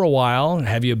worked for a while?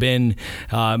 Have you been,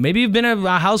 maybe you've been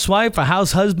a housewife, a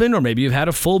house husband, or maybe you've had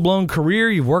a full-blown career.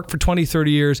 You've worked for 20,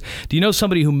 30 years. Do you know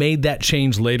somebody who made that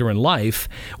change later in life?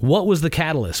 What was the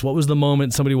catalyst? What was the moment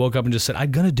somebody woke up and just said,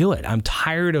 I'm going to do it. I'm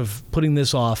tired of putting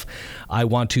this off. I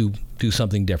want to do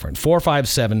something different.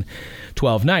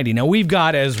 457-1290. Now, we've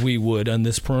got, as we would on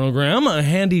this program, a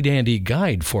handy-dandy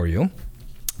guide for you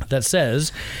that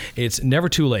says it's never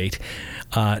too late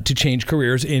to change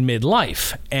careers in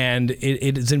midlife. And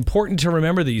it is important to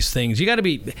remember these things. You got to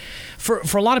be,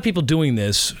 for a lot of people doing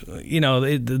this, you know,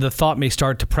 the thought may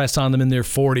start to press on them in their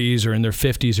 40s or in their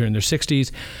 50s or in their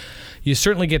 60s. You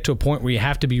certainly get to a point where you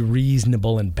have to be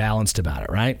reasonable and balanced about it,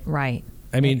 right? Right.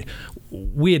 I mean,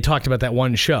 we had talked about that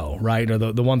one show, right? Or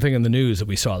the one thing in the news that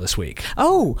we saw this week.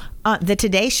 Oh, the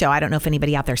Today Show. I don't know if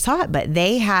anybody out there saw it, but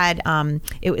they had,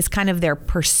 it was kind of their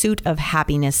Pursuit of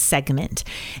Happiness segment.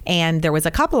 And there was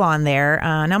a couple on there.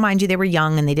 Now, mind you, they were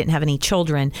young and they didn't have any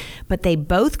children, but they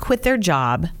both quit their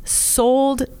job,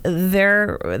 sold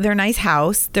their nice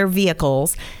house, their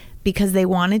vehicles, because they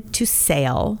wanted to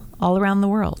sail all around the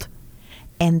world.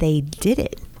 And they did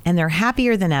it. And they're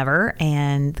happier than ever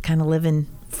and kind of living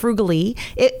frugally.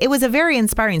 It was a very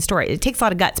inspiring story. It takes a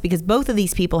lot of guts because both of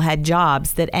these people had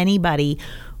jobs that anybody,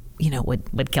 you know,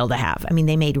 would kill to have. I mean,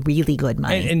 they made really good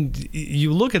money. And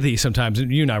you look at these sometimes,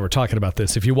 and you and I were talking about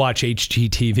this. If you watch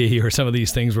HGTV or some of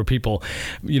these things where people,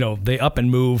 you know, they up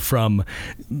and move from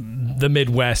the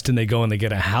Midwest and they go and they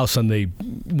get a house on the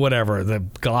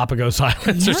Galapagos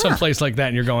Islands or someplace like that,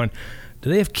 and you're going, do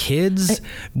they have kids?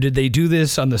 Did they do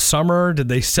this on the summer? Did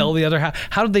they sell the other house?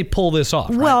 How did they pull this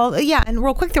off? Right? Well, yeah. And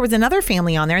real quick, there was another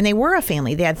family on there, and they were a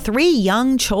family. They had 3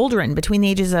 young children between the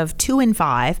ages of 2 and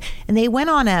 5. And they went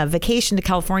on a vacation to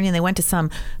California, and they went to some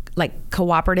like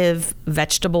cooperative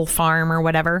vegetable farm or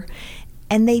whatever.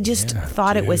 And they just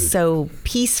thought it was so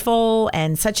peaceful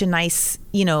and such a nice,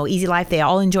 you know, easy life. They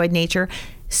all enjoyed nature.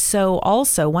 So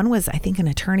also, one was, I think, an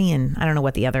attorney, and I don't know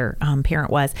what the other parent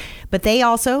was. But they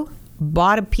also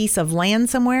bought a piece of land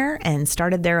somewhere and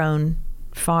started their own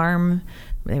farm.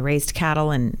 They raised cattle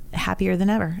and happier than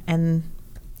ever. And,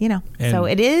 you know, so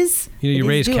it is. You know, you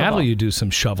raise doable. cattle, you do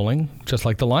some shoveling, just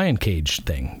like the lion cage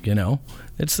thing, you know.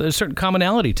 There's a certain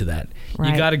commonality to that.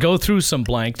 Right. You got to go through some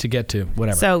blank to get to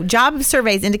whatever. So job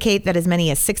surveys indicate that as many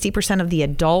as 60% of the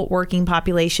adult working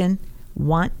population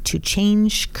want to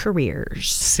change careers.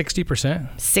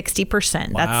 60%?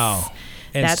 60%. Wow.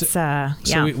 And That's so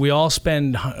we all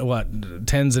spend what,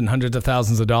 tens and hundreds of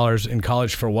thousands of dollars in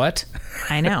college for what?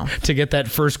 I know. To get that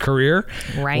first career,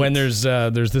 right? When there's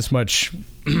this much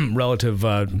relative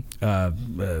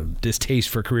distaste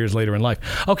for careers later in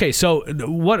life. Okay, so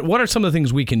what are some of the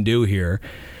things we can do here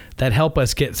that help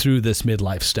us get through this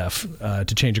midlife stuff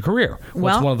to change a career?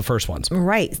 What's one of the first ones?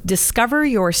 Right. Discover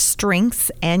your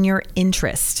strengths and your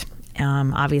interest.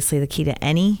 Obviously, the key to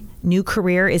any new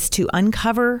career is to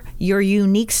uncover your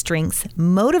unique strengths,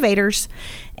 motivators,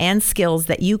 and skills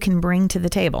that you can bring to the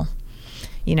table.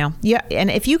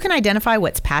 And if you can identify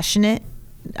what's passionate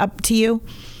up to you,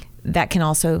 that can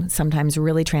also sometimes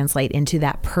really translate into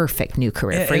that perfect new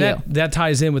career for you. That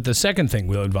ties in with the second thing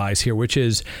we'll advise here, which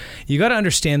is you got to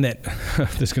understand that,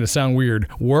 this is going to sound weird,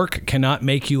 work cannot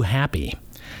make you happy.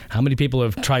 How many people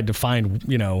have tried to find,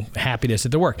 happiness at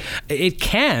their work? It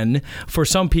can, for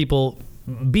some people,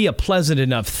 be a pleasant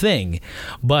enough thing,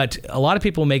 but a lot of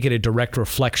people make it a direct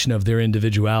reflection of their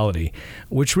individuality,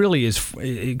 which really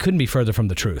it couldn't be further from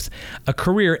the truth. A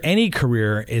career, any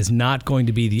career, is not going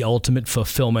to be the ultimate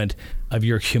fulfillment of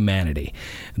your humanity.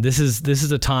 This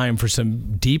is a time for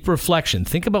some deep reflection.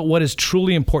 Think about what is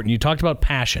truly important. You talked about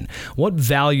passion. What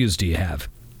values do you have?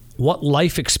 What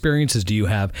life experiences do you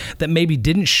have that maybe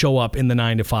didn't show up in the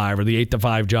 9-to-5 or the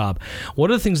 8-to-5 job?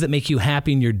 What are the things that make you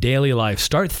happy in your daily life?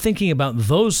 Start thinking about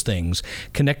those things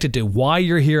connected to why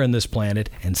you're here on this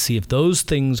planet and see if those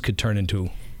things could turn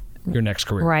into your next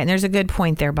career. Right. And there's a good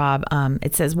point there, Bob.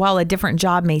 It says, while a different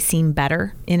job may seem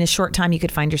better, in a short time you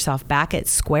could find yourself back at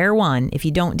square one if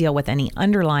you don't deal with any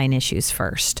underlying issues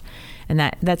first. And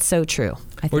that's so true.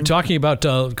 We're talking about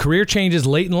career changes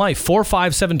late in life.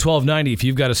 457-1290 if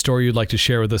you've got a story you'd like to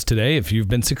share with us today, if you've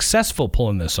been successful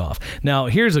pulling this off. Now,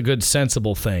 here's a good,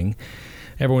 sensible thing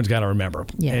everyone's got to remember.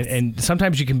 Yes. And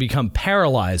sometimes you can become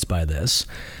paralyzed by this.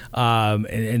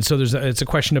 And so it's a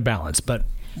question of balance. But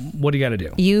what do you got to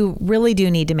do? You really do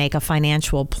need to make a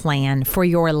financial plan for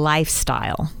your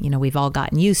lifestyle. We've all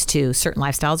gotten used to certain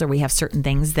lifestyles, or we have certain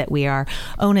things that we are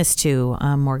onus to,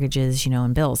 mortgages,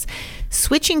 and bills.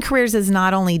 Switching careers is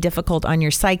not only difficult on your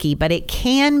psyche, but it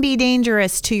can be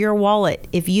dangerous to your wallet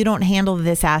if you don't handle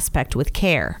this aspect with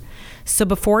care. So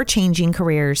before changing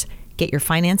careers, get your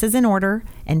finances in order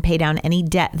and pay down any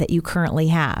debt that you currently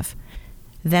have.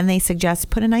 Then they suggest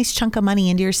put a nice chunk of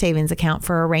money into your savings account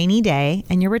for a rainy day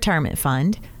and your retirement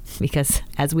fund, because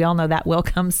as we all know, that will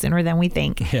come sooner than we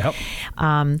think. Yep.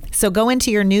 So go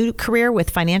into your new career with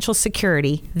financial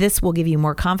security. This will give you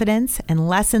more confidence and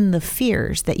lessen the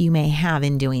fears that you may have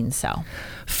in doing so.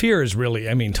 Fear is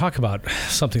really, talk about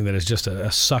something that is just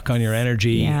a suck on your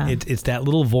energy. Yeah. It's that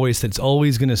little voice that's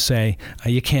always going to say,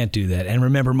 you can't do that. And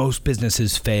remember, most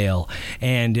businesses fail.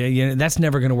 And that's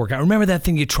never going to work out. Remember that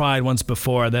thing you tried once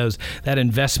before, that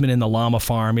investment in the llama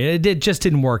farm. It just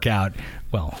didn't work out.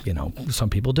 Well, some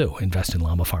people do invest in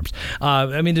llama farms.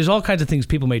 There's all kinds of things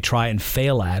people may try and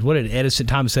fail at. What did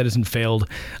Thomas Edison failed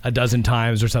a dozen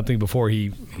times or something before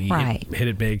he right. hit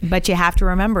it big. But you have to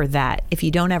remember that if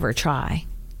you don't ever try,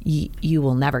 you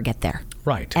will never get there.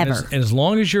 Right. Ever. And as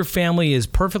long as your family is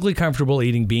perfectly comfortable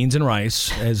eating beans and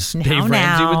rice, as Dave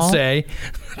Ramsey would say,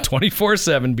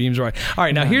 24/7 beans and rice. All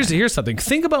right, now here's something.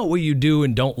 Think about what you do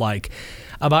and don't like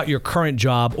about your current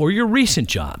job or your recent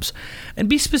jobs, and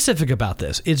be specific about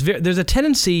this. There's a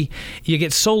tendency you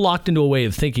get so locked into a way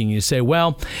of thinking. You say,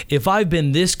 well, if I've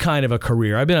been this kind of a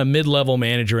career, I've been a mid-level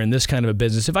manager in this kind of a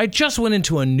business, if I just went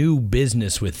into a new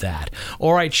business with that,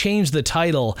 or I changed the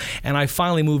title and I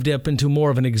finally moved up into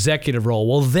more of an executive role,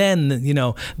 well then,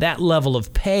 that level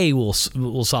of pay will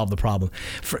solve the problem.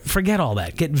 Forget all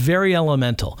that. Get very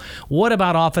elemental. What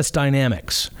about office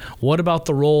dynamics? What about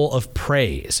the role of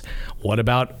praise? What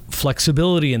about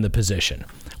flexibility in the position?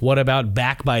 What about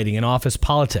backbiting in office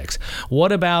politics?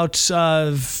 What about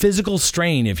physical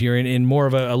strain if you're in more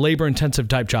of a labor-intensive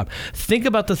type job? Think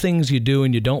about the things you do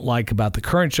and you don't like about the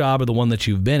current job or the one that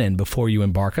you've been in before you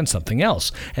embark on something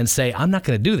else and say, I'm not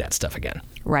going to do that stuff again.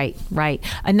 Right.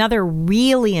 Another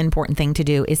really important thing to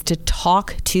do is to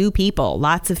talk to people,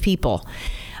 lots of people.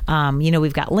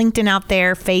 We've got LinkedIn out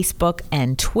there, Facebook,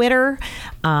 and Twitter.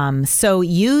 So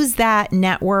use that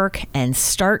network and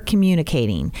start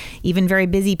communicating. Even very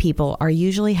busy people are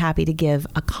usually happy to give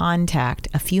a contact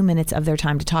a few minutes of their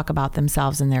time to talk about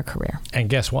themselves and their career. And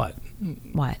guess what?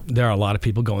 What? There are a lot of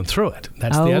people going through it.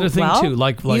 That's the other thing, too.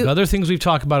 Like other things we've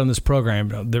talked about in this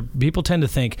program, people tend to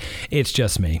think it's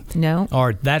just me. No.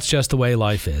 Or that's just the way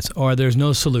life is. Or there's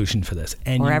no solution for this.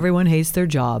 Or everyone hates their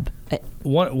job.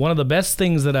 One of the best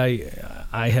things that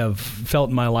I have felt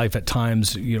in my life at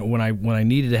times, when I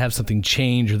needed to have something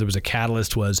change or there was a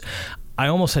catalyst, was I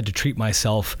almost had to treat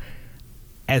myself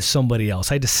as somebody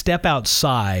else. I had to step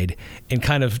outside and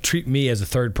kind of treat me as a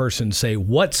third person and say,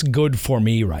 what's good for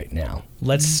me right now?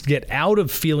 Let's get out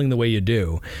of feeling the way you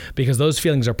do, because those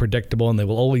feelings are predictable and they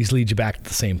will always lead you back to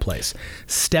the same place.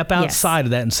 Step outside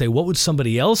of that and say, what would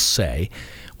somebody else say?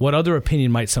 What other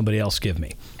opinion might somebody else give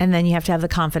me? And then you have to have the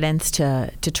confidence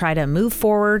to try to move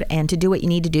forward and to do what you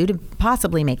need to do to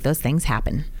possibly make those things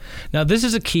happen. Now, this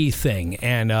is a key thing,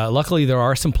 and luckily there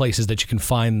are some places that you can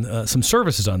find some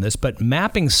services on this, but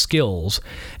mapping skills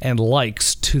and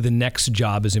likes to the next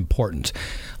job is important.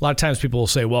 A lot of times people will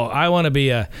say, well, I want to be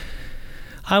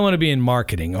in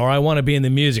marketing, or I want to be in the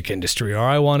music industry, or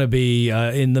I want to be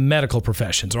in the medical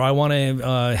professions, or I want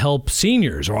to help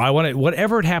seniors, or I want to,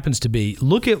 whatever it happens to be.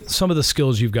 Look at some of the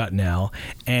skills you've got now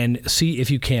and see if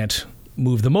you can't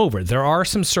move them over. There are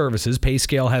some services.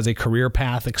 PayScale has a career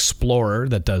path explorer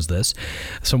that does this,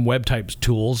 some web type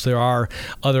tools. There are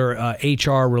other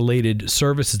HR related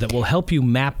services that will help you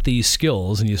map these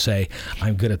skills, and you say,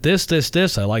 I'm good at this,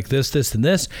 I like this, and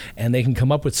this, and they can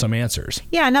come up with some answers.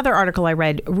 Yeah, another article I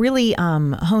read really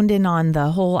honed in on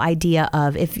the whole idea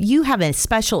of if you have a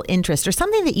special interest or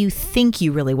something that you think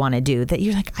you really want to do, that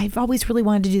you're like, I've always really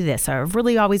wanted to do this, or I've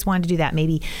really always wanted to do that,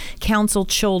 maybe counsel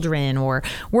children or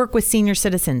work with senior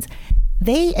citizens.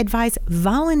 They advise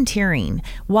volunteering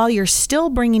while you're still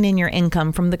bringing in your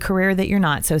income from the career that you're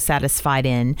not so satisfied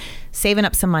in, saving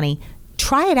up some money.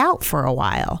 Try it out for a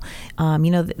while.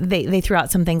 They threw out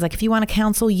some things like if you want to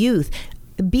counsel youth,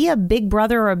 be a big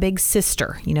brother or a big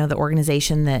sister, the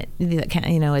organization that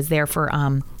is there for.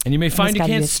 And you may find you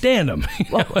can't stand them.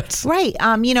 Right.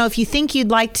 If you think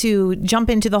you'd like to jump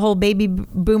into the whole baby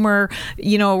boomer,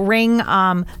 ring,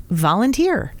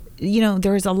 volunteer.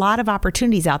 There's a lot of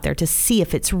opportunities out there to see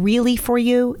if it's really for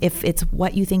you, if it's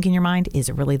what you think in your mind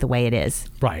is really the way it is.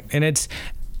 Right. And it's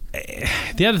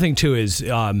the other thing, too, is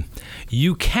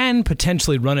you can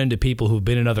potentially run into people who've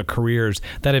been in other careers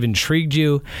that have intrigued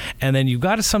you. And then you've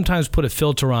got to sometimes put a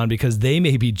filter on because they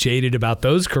may be jaded about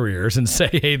those careers and say,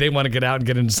 hey, they want to get out and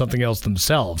get into something else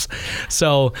themselves.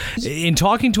 So in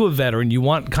talking to a veteran, you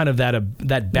want kind of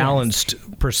that balanced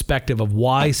perspective of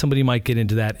why somebody might get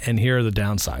into that. And here are the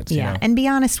downsides. Yeah. And be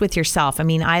honest with yourself. I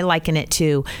mean, I liken it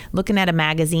to looking at a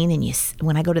magazine and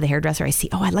when I go to the hairdresser, I see,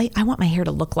 I want my hair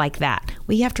to look like that.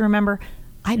 Well, you have to remember,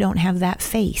 I don't have that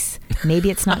face.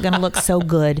 Maybe it's not going to look so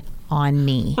good on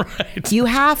me. Right. You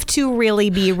have to really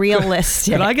be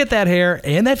realistic. Can I get that hair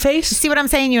and that face? See what I'm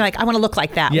saying? You're like, I want to look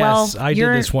like that. Yes, I did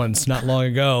this once not long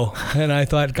ago. And I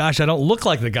thought, gosh, I don't look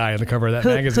like the guy on the cover of that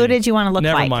magazine. Who did you want to look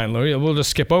like? Never mind. We'll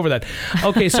just skip over that.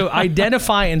 Okay, so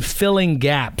identify and filling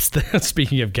gaps.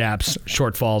 Speaking of gaps,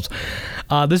 shortfalls,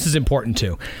 this is important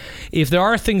too. If there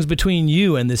are things between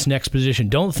you and this next position,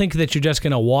 don't think that you're just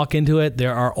going to walk into it.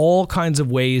 There are all kinds of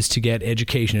ways to get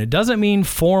education. It doesn't mean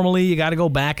formally you got to go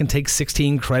back and take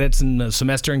 16 credits in a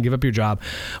semester and give up your job.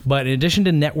 But in addition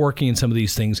to networking and some of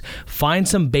these things, find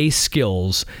some base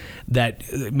skills that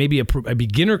maybe a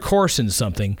beginner course in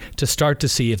something to start to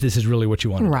see if this is really what you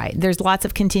want to do. Right. There's lots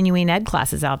of continuing ed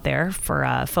classes out there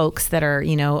for folks that are,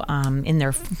 in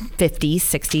their 50s,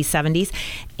 60s, 70s.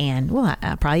 And we'll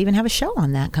probably even have a show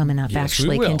on that coming up,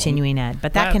 actually, continuing ed.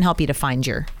 But that can help you to find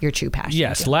your true passion.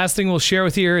 Yes. Last thing we'll share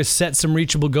with you here is set some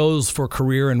reachable goals for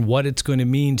career and what it's going to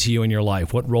mean to you in your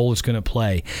life, what role it's going to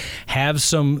play. Have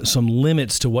some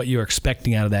limits to what you're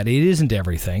expecting out of that. It isn't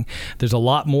everything. There's a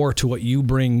lot more to what you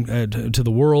bring to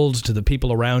the world, to the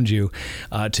people around you,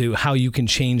 to how you can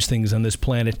change things on this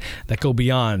planet that go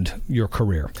beyond your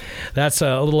career. That's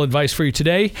a little advice for you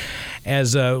today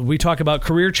as we talk about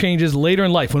career changes later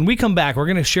in life. When we come back, we're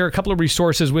going to share a couple of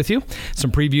resources with you,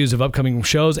 some previews of upcoming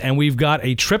shows, and we've got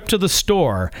a trip to the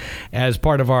store as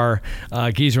part of our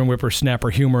Geezer and Whippersnapper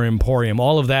Humor Emporium.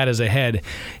 All of that is ahead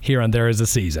here on There Is a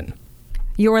Season.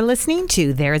 You're listening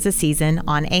to There Is a Season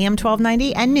on AM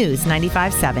 1290 and News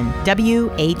 95.7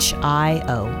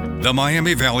 WHIO. The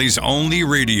Miami Valley's only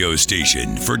radio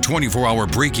station for 24-hour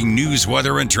breaking news,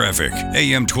 weather, and traffic.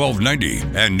 AM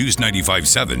 1290 and News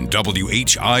 95.7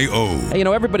 WHIO. Hey,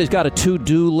 everybody's got a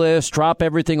to-do list. Drop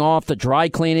everything off, the dry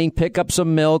cleaning, pick up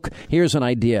some milk. Here's an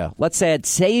idea. Let's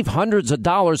save hundreds of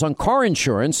dollars on car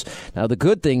insurance. Now, the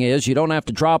good thing is you don't have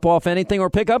to drop off anything or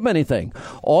pick up anything.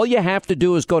 All you have to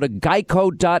do is go to Geico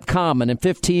geico.com. And in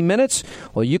 15 minutes,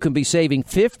 well, you can be saving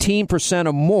 15%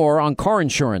 or more on car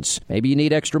insurance. Maybe you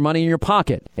need extra money in your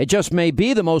pocket. It just may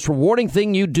be the most rewarding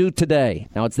thing you do today.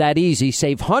 Now, it's that easy.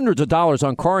 Save hundreds of dollars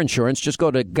on car insurance. Just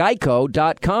go to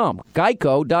geico.com.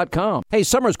 Geico.com. Hey,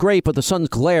 summer's great, but the sun's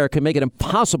glare can make it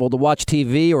impossible to watch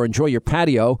TV or enjoy your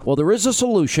patio. Well, there is a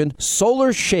solution: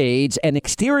 solar shades and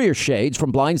exterior shades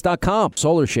from Blinds.com.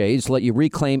 Solar shades let you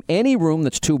reclaim any room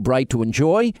that's too bright to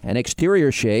enjoy, and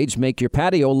exterior shades make your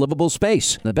patio a livable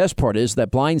space. And the best part is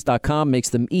that Blinds.com makes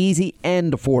them easy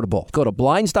and affordable. Go to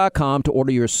Blinds.com to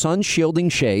order your sun shielding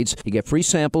shades. You get free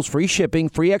samples, free shipping,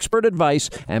 free expert advice,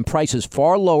 and prices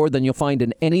far lower than you'll find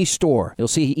in any store. You'll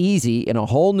see easy in a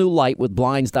whole new light with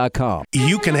Blinds.com.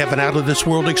 You can have an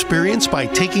out-of-this-world experience by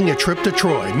taking a trip to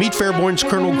Troy. Meet Fairborn's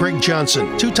Colonel Greg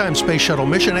Johnson, two-time Space Shuttle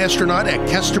mission astronaut at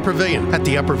Kester Pavilion at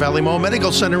the Upper Valley Mall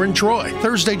Medical Center in Troy.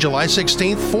 Thursday, July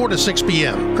 16th, 4 to 6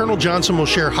 p.m. Colonel Johnson will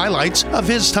share highlights of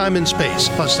his time in space.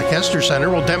 Plus, the Kester Center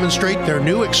will demonstrate their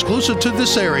new exclusive to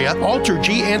this area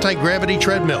Alter-G anti-gravity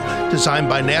treadmill, designed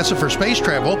by NASA for space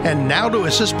travel and now to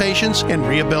assist patients in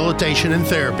rehabilitation and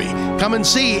therapy. Come and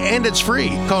see, and it's free.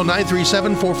 Call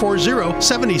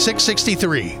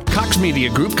 937-440-7663. Cox Media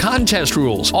Group contest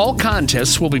rules. All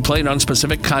contests will be played on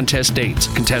specific contest dates.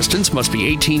 Contestants must be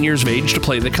 18 years of age to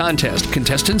play the contest.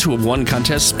 Contestants who have won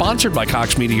contests sponsored by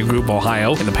Cox Media Group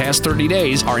Ohio in the past 30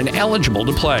 days are ineligible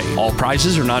to play. All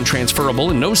prizes are non-transferable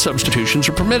and no substitutions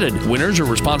are permitted. Winners are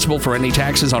responsible for any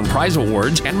taxes on prize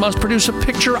awards and must produce a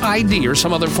picture ID or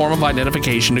some other form of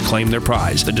identification to claim their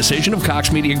prize. The decision of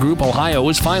Cox Media Group Ohio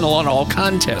is final on all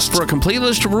contests. For a complete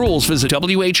list of rules, visit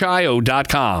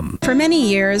WHIO.com. For many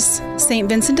years, St.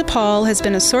 Vincent de Paul has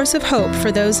been a source of hope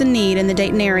for those in need in the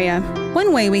Dayton area.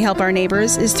 One way we help our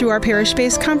neighbors is through our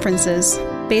parish-based conferences.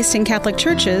 Based in Catholic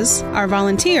churches, our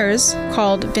volunteers,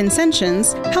 called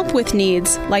Vincentians, help with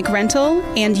needs like rental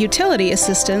and utility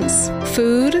assistance,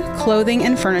 food, clothing,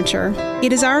 and furniture.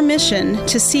 It is our mission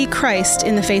to see Christ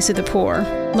in the face of the poor.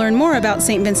 Learn more about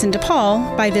St. Vincent de Paul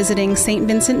by visiting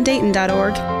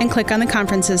stvincentdayton.org and click on the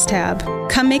Conferences tab.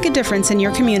 Come make a difference in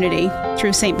your community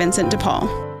through St. Vincent de Paul.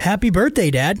 Happy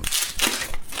birthday, Dad.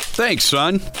 Thanks,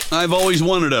 son. I've always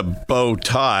wanted a bow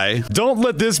tie. Don't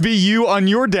let this be you on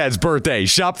your dad's birthday.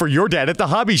 Shop for your dad at the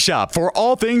Hobby Shop for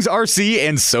all things RC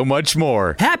and so much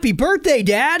more. Happy birthday,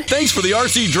 Dad. Thanks for the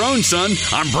RC drone, son.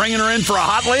 I'm bringing her in for a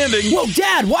hot landing. Whoa,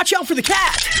 Dad, watch out for the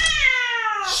cat.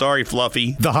 Sorry,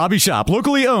 Fluffy. The Hobby Shop,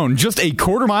 locally owned, just a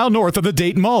quarter mile north of the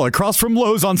Dayton Mall, across from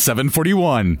Lowe's on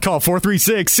 741. Call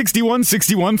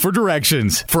 436-6161 for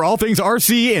directions. For all things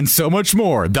RC and so much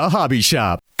more, The Hobby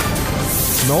Shop.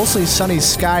 Mostly sunny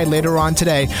sky later on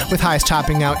today, with highs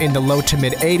topping out in the low to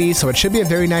mid 80s, so it should be a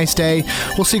very nice day.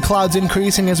 We'll see clouds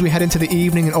increasing as we head into the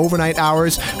evening and overnight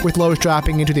hours, with lows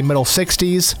dropping into the middle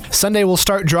 60s. Sunday will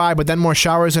start dry, but then more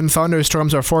showers and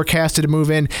thunderstorms are forecasted to move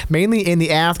in, mainly in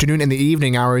the afternoon and the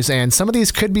evening hours, and some of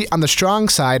these could be on the strong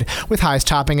side, with highs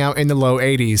topping out in the low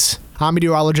 80s. I'm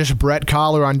meteorologist Brett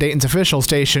Collar on Dayton's official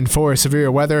station for severe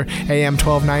weather, AM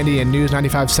 1290 and News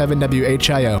 95.7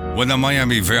 WHIO. When the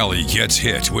Miami Valley gets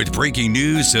hit with breaking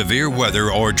news, severe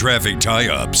weather, or traffic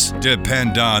tie-ups,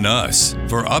 depend on us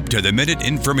for up-to-the-minute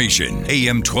information.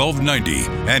 AM 1290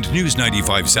 and News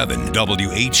 95.7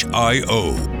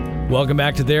 WHIO. Welcome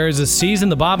back to There Is a Season,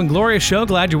 the Bob and Gloria Show.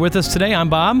 Glad you're with us today. I'm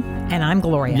Bob. And I'm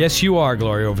Gloria. Yes, you are,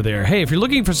 Gloria, over there. Hey, if you're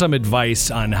looking for some advice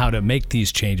on how to make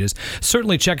these changes,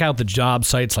 certainly check out the job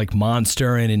sites like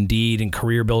Monster and Indeed and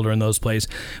Career Builder and those places.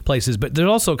 But there's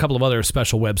also a couple of other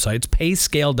special websites.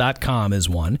 Payscale.com is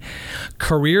one.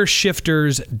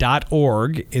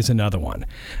 CareerShifters.org is another one.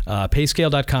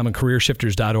 Payscale.com and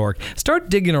CareerShifters.org. Start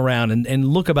digging around and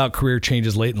look about career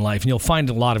changes late in life, and you'll find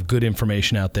a lot of good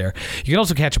information out there. You can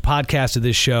also catch a podcast of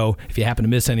this show, if you happen to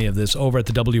miss any of this, over at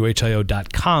the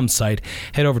WHIO.com site.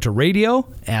 Head over to Radio,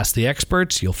 Ask the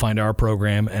Experts. You'll find our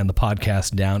program and the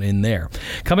podcast down in there.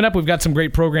 Coming up, we've got some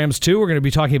great programs, too. We're going to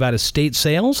be talking about estate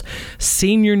sales,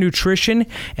 senior nutrition,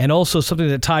 and also something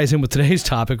that ties in with today's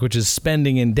topic, which is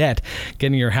spending in debt,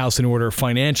 getting your house in order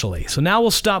financially. So now we'll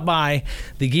stop by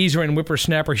the Geezer and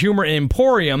Whippersnapper Humor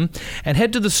Emporium and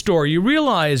head to the store. You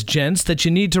realize, gents, that you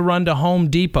need to run to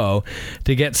Home Depot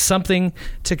to get something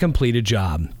to complete a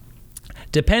job.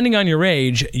 Depending on your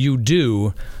age, you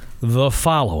do the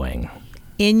following.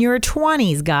 In your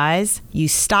 20s, guys, you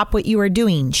stop what you are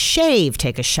doing. Shave,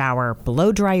 take a shower,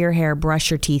 blow dry your hair,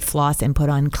 brush your teeth, floss, and put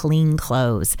on clean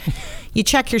clothes. You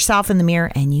check yourself in the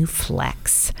mirror and you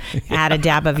flex. Add a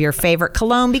dab of your favorite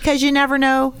cologne because you never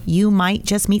know. You might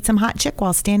just meet some hot chick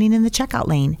while standing in the checkout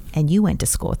lane, and you went to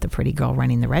school with the pretty girl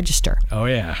running the register. Oh,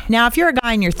 yeah. Now, if you're a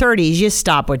guy in your 30s, you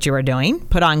stop what you are doing.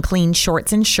 Put on clean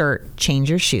shorts and shirt. Change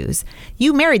your shoes.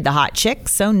 You married the hot chick,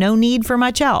 so no need for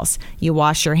much else. You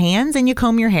wash your hands and you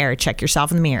comb your hair. Check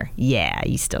yourself in the mirror. Yeah,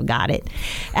 you still got it.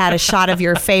 Add a shot of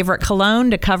your favorite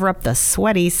cologne to cover up the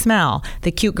sweaty smell.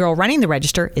 The cute girl running the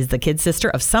register is the kid sister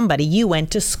of somebody you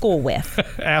went to school with.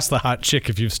 Ask the hot chick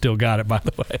if you've still got it, by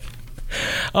the way.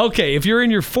 Okay, if you're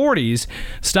in your 40s,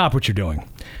 stop what you're doing.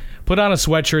 Put on a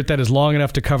sweatshirt that is long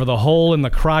enough to cover the hole in the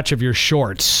crotch of your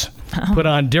shorts. Put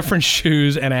on different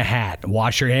shoes and a hat.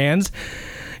 Wash your hands.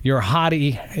 Your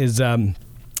hottie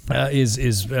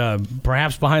is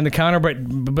perhaps behind the counter,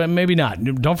 but maybe not.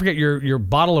 Don't forget your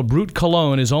bottle of Brut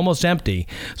cologne is almost empty,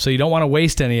 so you don't want to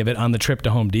waste any of it on the trip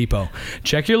to Home Depot.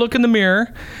 Check your look in the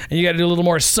mirror, and you got to do a little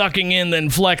more sucking in than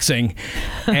flexing.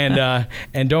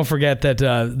 And don't forget that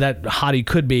that hottie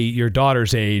could be your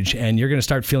daughter's age, and you're going to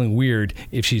start feeling weird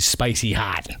if she's spicy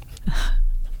hot.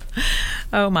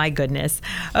 Oh, my goodness.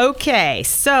 Okay,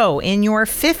 so in your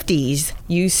 50s,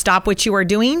 you stop what you are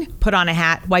doing, put on a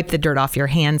hat, wipe the dirt off your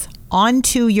hands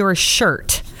onto your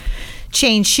shirt.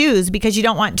 Change shoes because you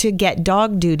don't want to get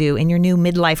dog doo-doo in your new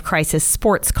midlife crisis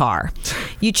sports car.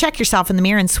 You check yourself in the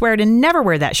mirror and swear to never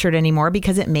wear that shirt anymore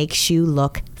because it makes you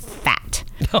look fat.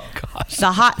 Oh, gosh.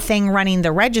 The hot thing running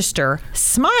the register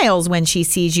smiles when she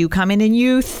sees you come in and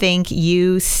you think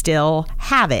you still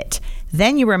have it.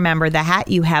 Then you remember the hat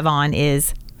you have on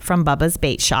is from Bubba's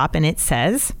Bait Shop, and it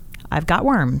says, "I've got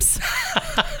worms."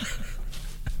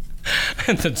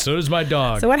 And then so does my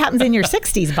dog. So what happens in your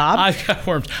 60s, Bob? I've got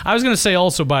worms. I was going to say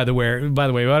also, by the way,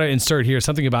 we ought to insert here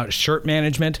something about shirt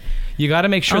management. You got to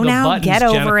make sure the buttons. Get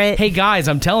over it. Hey, guys,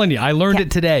 I'm telling you, I learned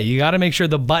it today. You got to make sure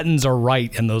the buttons are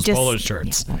right in those polo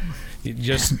shirts.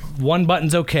 Just one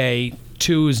button's okay.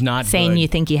 Two is not saying good. You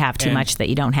think you have too much that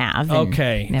you don't have.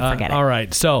 Okay. Forget it. All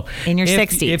right. So in your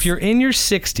 60s. If you're in your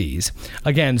 60s,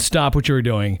 again, stop what you were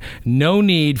doing. No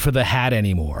need for the hat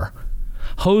anymore.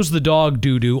 Hose the dog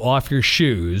doo-doo off your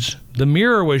shoes. The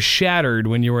mirror was shattered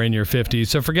when you were in your 50s,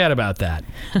 so forget about that.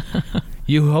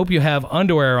 You hope you have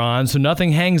underwear on so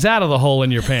nothing hangs out of the hole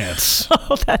in your pants.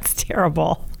 Oh, that's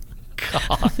terrible.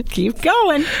 God. Keep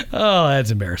going. Oh,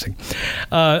 that's embarrassing.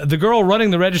 The girl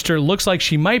running the register looks like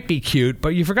she might be cute, but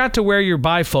you forgot to wear your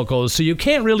bifocals, so you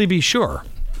can't really be sure.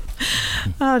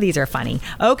 Oh, these are funny.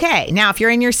 Okay, now if you're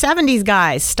in your 70s,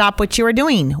 guys, stop what you are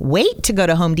doing. Wait to go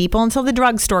to Home Depot until the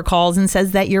drugstore calls and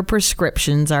says that your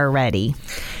prescriptions are ready.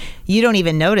 You don't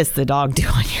even notice the dog do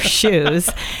on your shoes.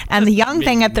 And the young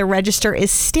thing at the register is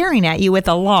staring at you with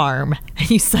alarm. And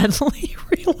you suddenly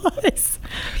realize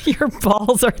your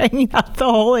balls are hanging out the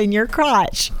hole in your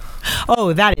crotch.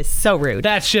 Oh, that is so rude.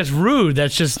 That's just rude.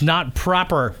 That's just not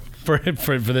proper for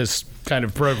this kind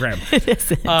of program. It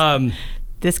isn't.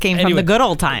 This came from the good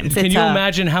old times. Can you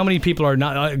imagine how many people are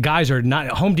not, guys are not,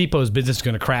 Home Depot's business is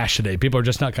going to crash today. People are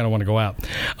just not going to want to go out.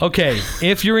 Okay,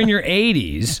 if you're in your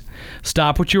 80s,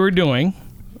 stop what you were doing,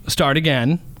 start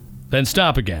again, then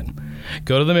stop again.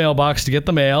 Go to the mailbox to get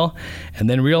the mail, and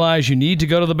then realize you need to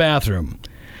go to the bathroom.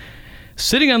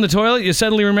 Sitting on the toilet, you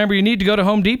suddenly remember you need to go to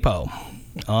Home Depot.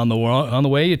 On the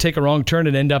way, you take a wrong turn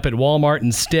and end up at Walmart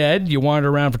instead. You wander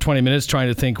around for 20 minutes trying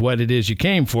to think what it is you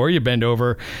came for. You bend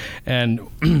over and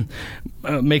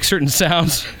make certain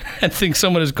sounds and think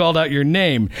someone has called out your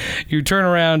name. You turn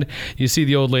around, you see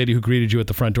the old lady who greeted you at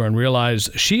the front door and realize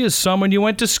she is someone you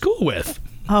went to school with.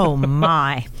 Oh,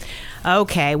 my.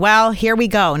 Okay, well, here we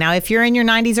go. Now, if you're in your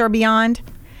 90s or beyond,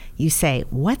 you say,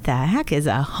 what the heck is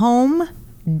a Home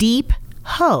Deep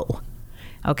Hoe?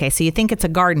 Okay, so you think it's a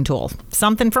garden tool.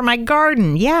 Something for my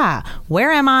garden. Yeah.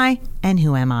 Where am I and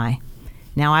who am I?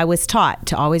 Now, I was taught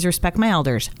to always respect my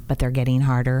elders, but they're getting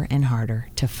harder and harder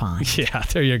to find. Yeah,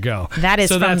 there you go. That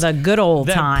is from the good old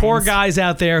times. Poor guys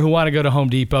out there who want to go to Home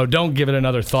Depot, don't give it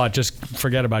another thought. Just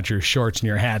forget about your shorts and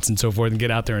your hats and so forth and get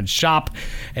out there and shop.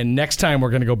 And next time, we're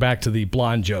going to go back to the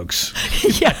blonde jokes.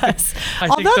 Yes.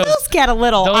 Although those get a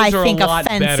little, I think,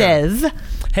 offensive. Better.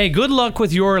 Hey, good luck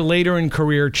with your later in life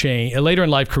career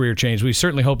change. We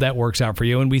certainly hope that works out for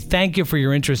you, and we thank you for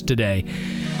your interest today.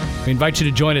 We invite you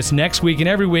to join us next week and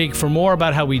every week for more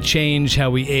about how we change, how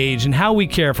we age, and how we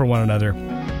care for one another.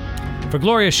 For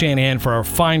Gloria Shanahan, for our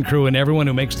fine crew, and everyone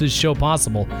who makes this show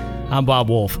possible, I'm Bob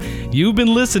Wolf. You've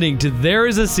been listening to There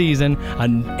Is a Season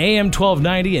on AM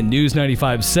 1290 and News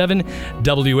 95.7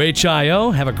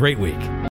 WHIO. Have a great week.